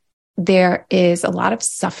because there is a lot of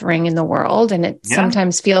suffering in the world. And it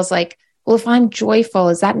sometimes feels like, well, if I'm joyful,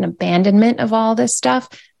 is that an abandonment of all this stuff?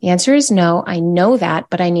 The answer is no. I know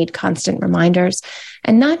that, but I need constant reminders.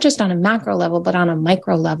 And not just on a macro level, but on a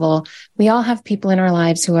micro level. We all have people in our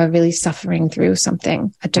lives who are really suffering through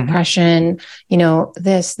something, a depression,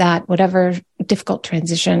 this, that, whatever difficult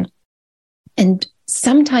transition. And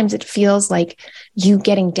sometimes it feels like you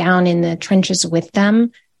getting down in the trenches with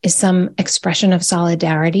them is some expression of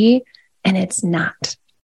solidarity, and it's not.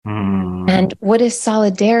 And what is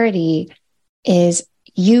solidarity is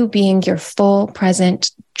you being your full, present,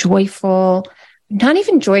 joyful, not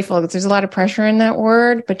even joyful, because there's a lot of pressure in that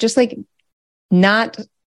word, but just like not.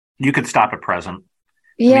 You could stop at present.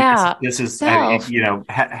 Yeah. This is,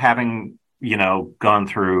 having, gone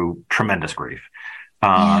through tremendous grief.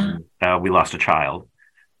 We lost a child.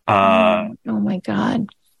 Oh my God.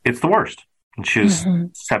 It's the worst. And she was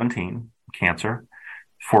 17, cancer,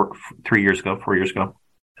 4 years ago.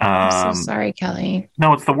 I'm so sorry, Kelly.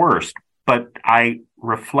 No, it's the worst. But I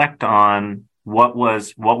reflect on what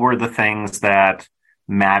were the things that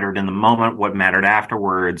mattered in the moment, what mattered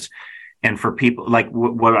afterwards. And for people, like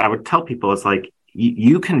what I would tell people is like,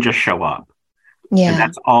 you can just show up. Yeah. And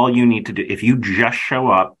that's all you need to do. If you just show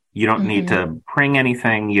up You don't need to bring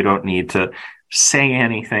anything. You don't need to say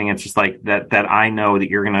anything. It's just like that I know that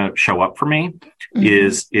you're going to show up for me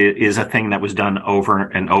is a thing that was done over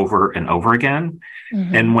and over and over again.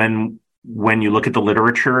 And when you look at the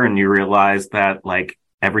literature and you realize that like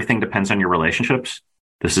everything depends on your relationships,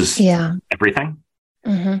 this is everything.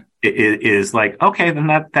 It is like, okay, then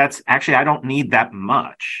that's actually, I don't need that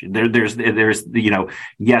much. There's,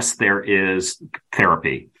 yes, there is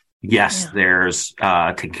therapy. Yes, there's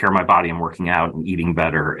taking care of my body and working out and eating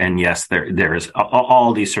better. And yes, there's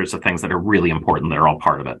all these sorts of things that are really important. They're all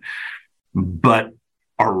part of it. But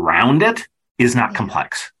around it is not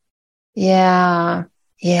complex. Yeah.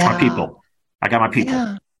 My people. I got my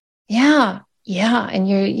people. Yeah.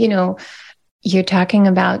 And you're talking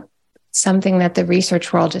about something that the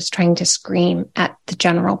research world is trying to scream at the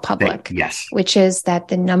general public. Yes. Which is that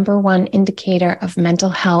the number one indicator of mental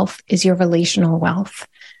health is your relational wealth.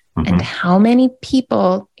 And how many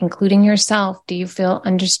people, including yourself, do you feel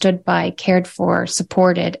understood by, cared for,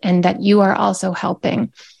 supported, and that you are also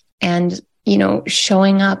helping? And,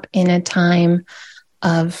 showing up in a time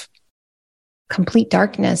of complete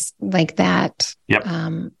darkness like that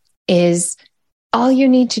is all you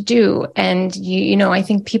need to do. And, I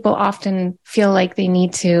think people often feel like they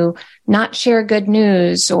need to not share good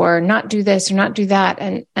news or not do this or not do that.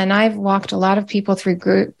 And I've walked a lot of people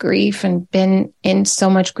through grief and been in so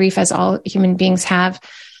much grief as all human beings have,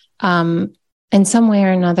 in some way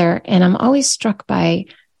or another. And I'm always struck by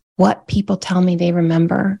what people tell me they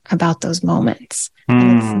remember about those moments.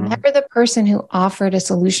 And it's never the person who offered a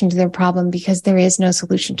solution to their problem, because there is no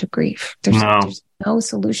solution to grief. There's no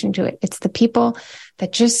solution to it. It's the people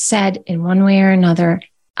that just said in one way or another,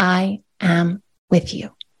 I am with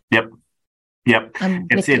you. Yep. The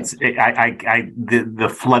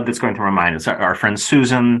flood that's going through my mind is our friend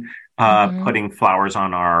Susan putting flowers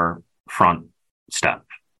on our front step.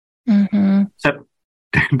 So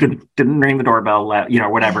didn't ring the doorbell,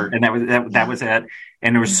 whatever. And that was it.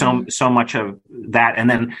 And there was so much of that. And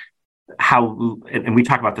then and we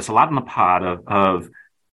talk about this a lot in the pod of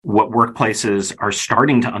what workplaces are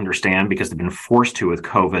starting to understand, because they've been forced to with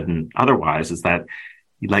COVID and otherwise, is that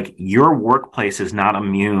like your workplace is not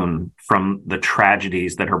immune from the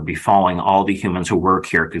tragedies that are befalling all the humans who work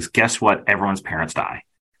here. Because guess what? Everyone's parents die.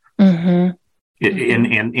 And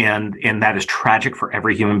that is tragic for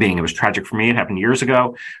every human being. It was tragic for me. It happened years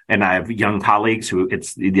ago. And I have young colleagues who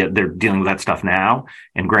they're dealing with that stuff now,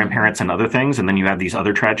 and grandparents and other things. And then you have these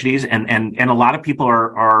other tragedies, and a lot of people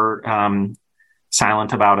are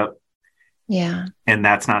silent about it. Yeah. And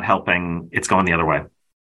that's not helping. It's going the other way.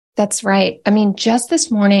 That's right. I mean, just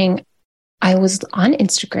this morning, I was on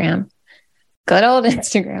Instagram, good old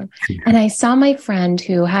Instagram, and I saw my friend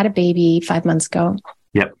who had a baby 5 months ago.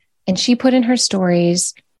 Yep. And she put in her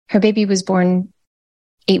stories, her baby was born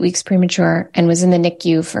 8 weeks premature and was in the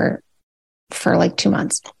NICU for like 2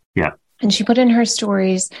 months. Yeah. And she put in her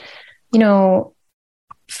stories,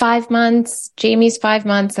 5 months, Jamie's 5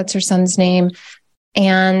 months, that's her son's name.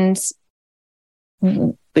 And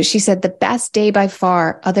she said the best day by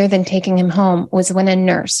far, other than taking him home, was when a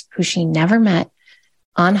nurse who she never met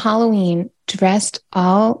on Halloween dressed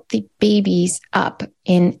all the babies up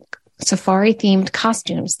in safari themed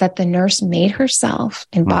costumes that the nurse made herself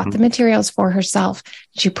and bought the materials for herself.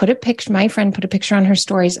 She put a picture, my friend put a picture on her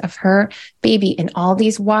stories of her baby in all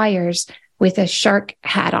these wires with a shark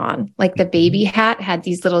hat on. Like the baby hat had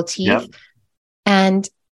these little teeth. Yep. And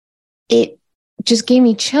it just gave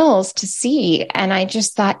me chills to see. And I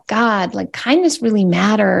just thought, God, like kindness really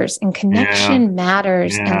matters and connection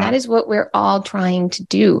matters. Yeah. And that is what we're all trying to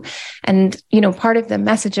do. And, part of the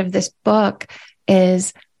message of this book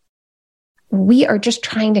is we are just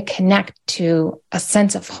trying to connect to a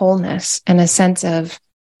sense of wholeness and a sense of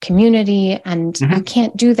community. And you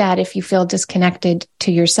can't do that if you feel disconnected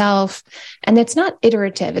to yourself. And it's not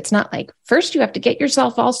iterative. It's not like first you have to get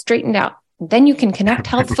yourself all straightened out. Then you can connect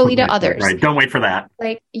healthfully to others. Right. Don't wait for that.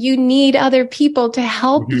 Like you need other people to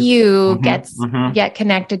help you get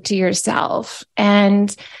connected to yourself.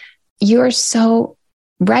 And you're so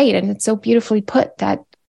right. And it's so beautifully put that,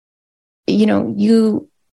 you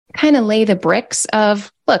kind of lay the bricks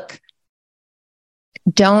of, look,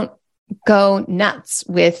 don't go nuts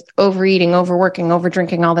with overeating, overworking,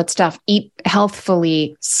 overdrinking, all that stuff. Eat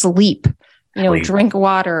healthfully, sleep. Drink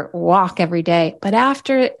water, walk every day. But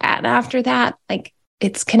after that, like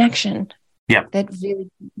it's connection. Yeah. That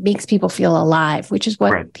really makes people feel alive, which is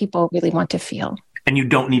what people really want to feel. And you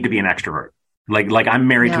don't need to be an extrovert. Like I'm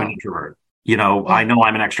married to an introvert. I know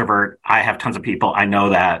I'm an extrovert. I have tons of people. I know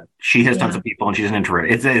that she has tons of people and she's an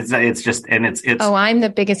introvert. It's just, and it's. Oh, I'm the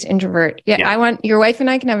biggest introvert. Yeah. I want your wife and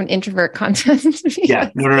I can have an introvert contest. Yeah.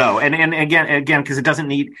 No. And again, because it doesn't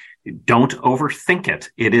don't overthink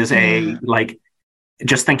it. It is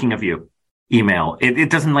just thinking of you email. It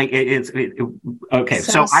doesn't okay.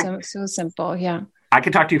 So simple. Yeah. I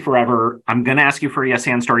could talk to you forever. I'm going to ask you for a yes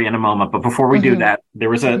and story in a moment. But before we do that, there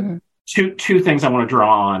was two things I want to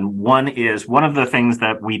draw on. One is one of the things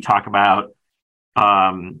that we talk about,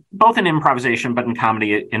 both in improvisation, but in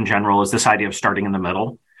comedy in general, is this idea of starting in the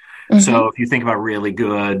middle. So if you think about really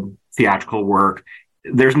good theatrical work,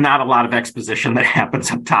 there's not a lot of exposition that happens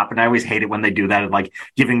up top. And I always hate it when they do that, like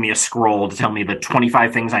giving me a scroll to tell me the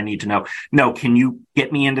 25 things I need to know. No, can you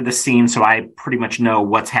get me into the scene so I pretty much know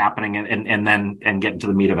what's happening and get into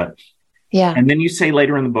the meat of it? Yeah. And then you say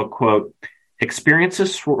later in the book, quote,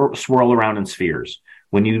 experiences swirl around in spheres.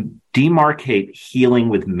 When you demarcate healing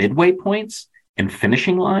with midway points and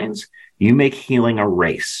finishing lines, you make healing a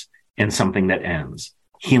race and something that ends.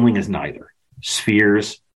 Healing is neither.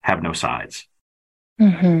 Spheres have no sides.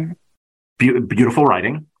 Beautiful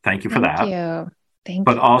writing. Thank you for that. Thank you.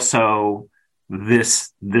 But also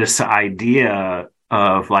this idea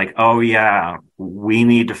of like, oh yeah, we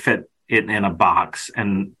need to fit it in a box.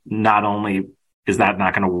 And not only is that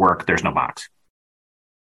not going to work, there's no box.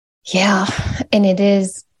 Yeah. And it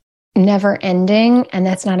is never ending. And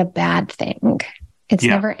that's not a bad thing. It's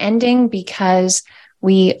never ending because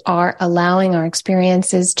we are allowing our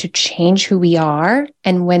experiences to change who we are.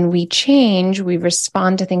 And when we change, we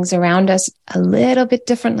respond to things around us a little bit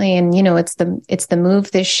differently. And, it's the move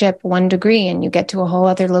this ship 1 degree and you get to a whole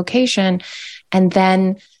other location. And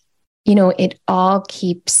then, it all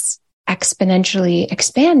keeps exponentially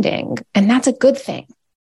expanding. And that's a good thing.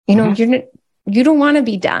 You don't want to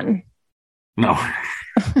be done. No,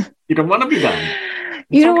 you don't want to be done.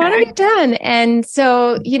 You don't want to be done. And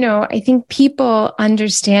so, I think people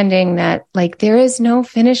understanding that there is no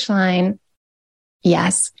finish line.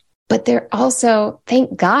 Yes. But there also,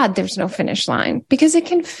 thank God there's no finish line because it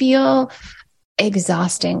can feel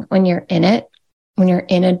exhausting when you're in it, when you're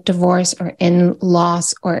in a divorce or in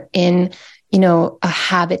loss or in, a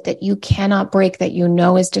habit that you cannot break, that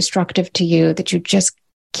is destructive to you, that you just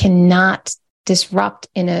cannot disrupt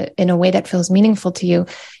in a way that feels meaningful to you.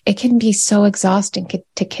 It can be so exhausting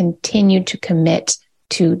to continue to commit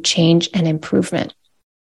to change and improvement.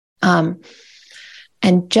 And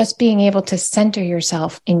just being able to center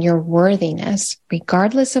yourself in your worthiness,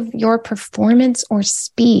 regardless of your performance or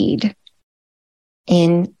speed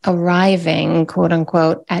in arriving, quote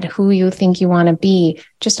unquote, at who you think you want to be,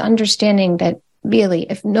 just understanding that really,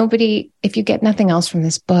 if you get nothing else from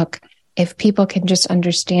this book, if people can just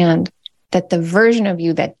understand that the version of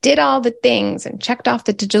you that did all the things and checked off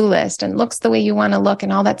the to-do list and looks the way you want to look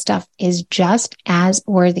and all that stuff is just as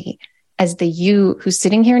worthy as the you who's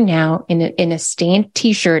sitting here now in a stained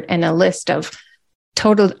t-shirt and a list of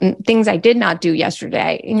total things I did not do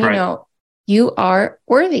yesterday. And, you are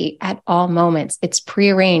worthy at all moments. It's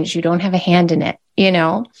prearranged. You don't have a hand in it,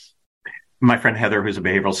 My friend Heather, who's a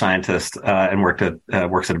behavioral scientist and works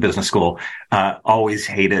at a business school, always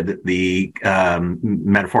hated the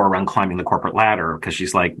metaphor around climbing the corporate ladder because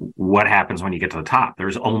she's like, what happens when you get to the top?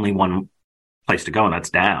 There's only one place to go, and that's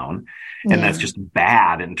down. And that's just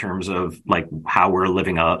bad in terms of like how we're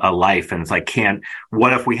living a life. And it's like,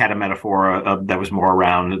 what if we had a metaphor that was more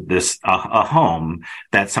around this, a home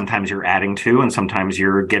that sometimes you're adding to and sometimes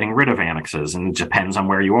you're getting rid of annexes, and it depends on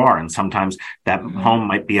where you are. And sometimes that home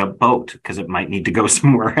might be a boat because it might need to go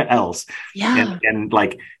somewhere else. Yeah. And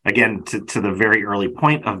like, again, to the very early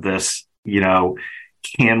point of this,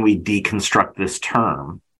 can we deconstruct this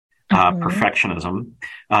term? Perfectionism,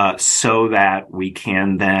 so that we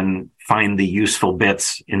can then find the useful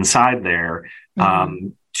bits inside there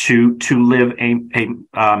to live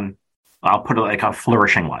I'll put it like a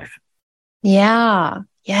flourishing life. Yeah.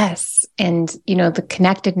 Yes. And, the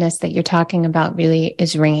connectedness that you're talking about really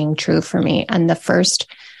is ringing true for me. And the first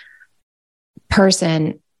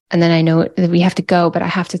person, and then I know that we have to go, but I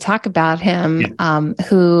have to talk about him,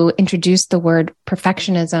 who introduced the word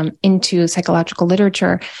perfectionism into psychological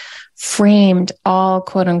literature, framed all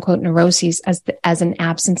quote unquote neuroses as an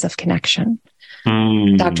absence of connection.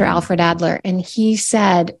 Dr. Alfred Adler. And he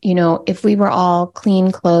said, if we were all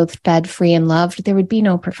clean, clothed, fed, free, and loved, there would be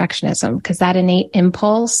no perfectionism, because that innate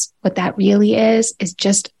impulse, what that really is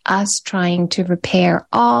just us trying to repair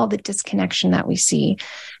all the disconnection that we see.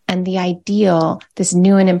 And the ideal, this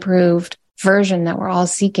new and improved version that we're all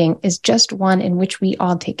seeking, is just one in which we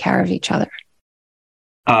all take care of each other.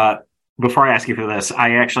 before I ask you for this,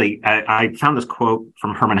 I found this quote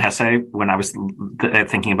from Hermann Hesse when I was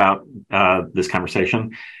thinking about this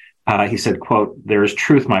conversation. He said, quote, "There is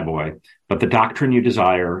truth, my boy, but the doctrine you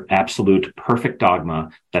desire, absolute, perfect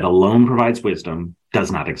dogma that alone provides wisdom,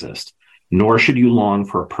 does not exist. Nor should you long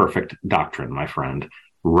for a perfect doctrine, my friend.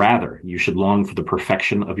 Rather, you should long for the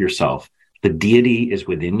perfection of yourself. The deity is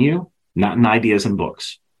within you, not in ideas and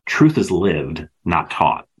books. Truth is lived, not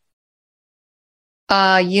taught."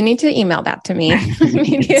 You need to email that to me.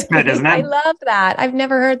 It's good, isn't it? I love that. I've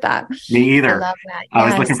never heard that. Me either. I love that. I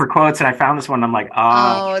was looking for quotes and I found this one. I'm like,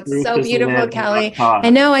 it's so beautiful, Kelly. I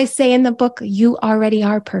know I say in the book, you already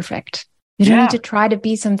are perfect. You don't need to try to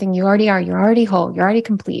be something you already are. You're already whole. You're already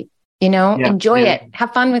complete. Enjoy it.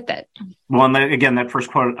 Have fun with it. Well, and again, that first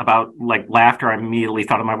quote about like laughter, I immediately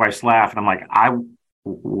thought of my wife's laugh. And I'm like,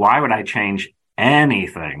 why would I change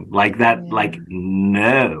anything like that? Yeah. Like,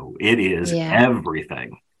 no, it is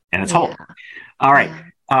everything, and it's whole. All right.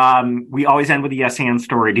 We always end with a yes and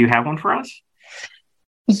story. Do you have one for us?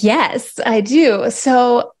 Yes, I do.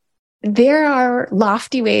 So there are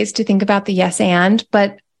lofty ways to think about the yes and,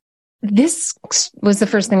 but this was the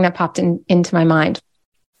first thing that popped into my mind,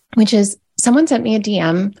 which is someone sent me a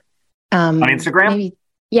DM on Instagram.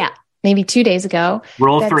 Maybe 2 days ago.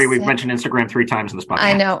 Rule 3. We've mentioned Instagram 3 times in this podcast.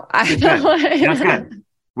 I know. That's good.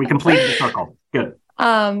 We completed the circle. Good.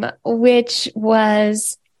 Which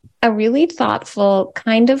was a really thoughtful,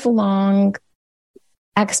 kind of long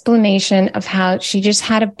explanation of how she just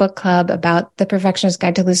had a book club about the Perfectionist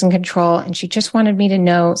Guide to Losing Control. And she just wanted me to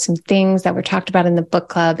know some things that were talked about in the book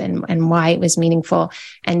club and why it was meaningful.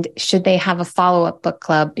 And should they have a follow-up book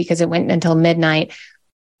club because it went until midnight?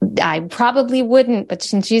 I probably wouldn't, but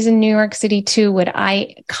since she's in New York City too, would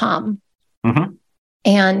I come? Mm-hmm.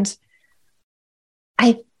 And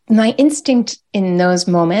my instinct in those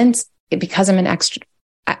moments, because I'm an extra,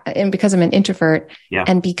 and because I'm an introvert,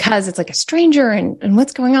 and because it's like a stranger and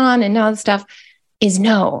what's going on and all this stuff, is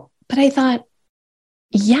no. But I thought,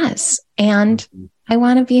 yes, and I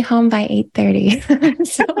want to be home by 8:30.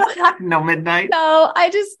 So, no midnight. So I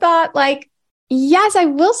just thought, like, yes, I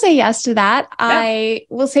will say yes to that. Yeah. I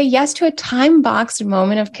will say yes to a time-boxed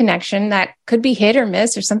moment of connection that could be hit or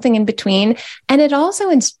miss or something in between. And it also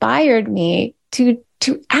inspired me to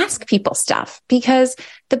ask people stuff, because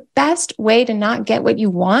the best way to not get what you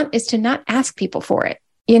want is to not ask people for it,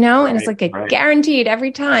 and it's like guaranteed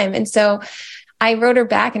every time. And so I wrote her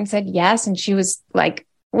back and said yes. And she was like,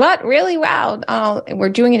 "What? Really? Wow. Oh, we're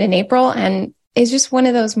doing it in April." And it's just one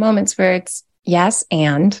of those moments where it's yes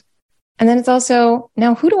and then it's also,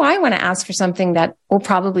 now who do I want to ask for something that will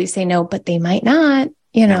probably say no, but they might not,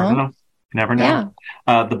 Never know.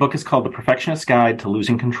 Yeah. The book is called The Perfectionist Guide to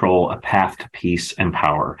Losing Control, A Path to Peace and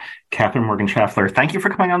Power. Katherine Morgan Schafler, thank you for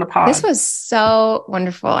coming on the pod. This was so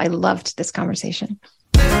wonderful. I loved this conversation.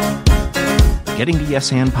 Getting the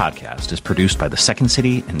Yes and podcast is produced by the Second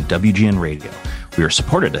City and WGN Radio. We are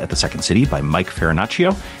supported at the Second City by Mike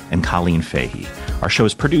Farinaccio and Colleen Fahey. Our show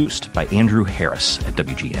is produced by Andrew Harris at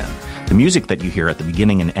WGN. The music that you hear at the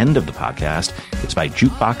beginning and end of the podcast is by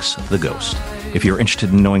Jukebox the Ghost. If you're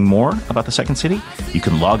interested in knowing more about the Second City, you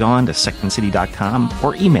can log on to secondcity.com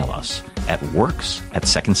or email us at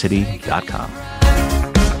works@secondcity.com.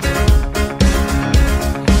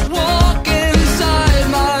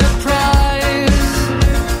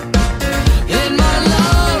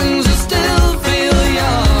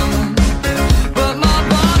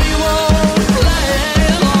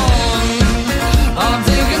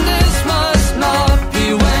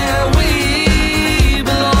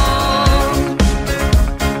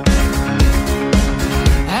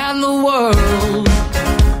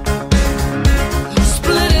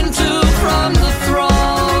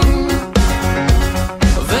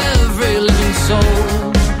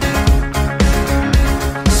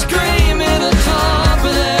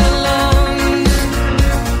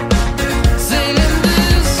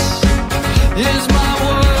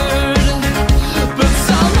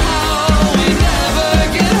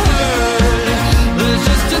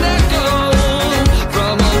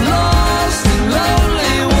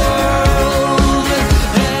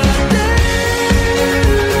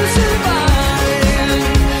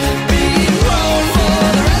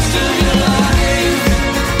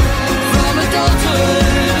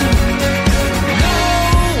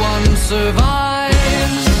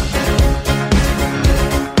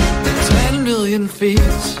 To be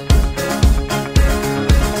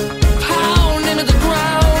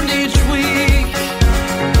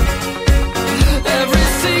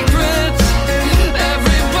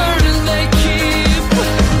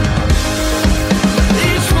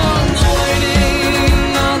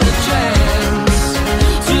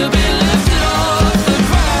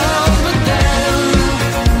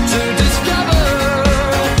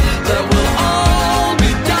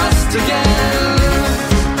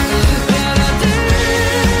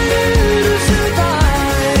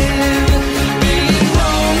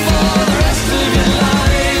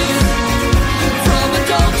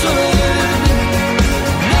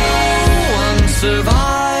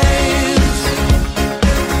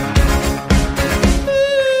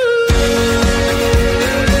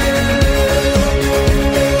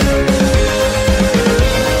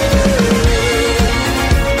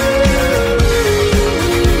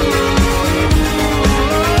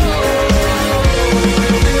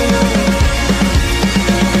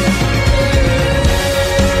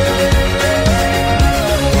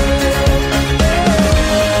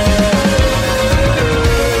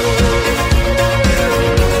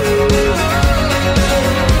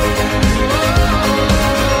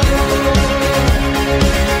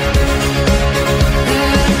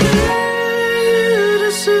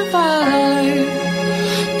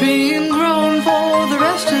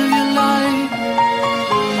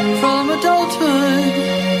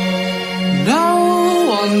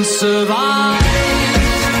survive.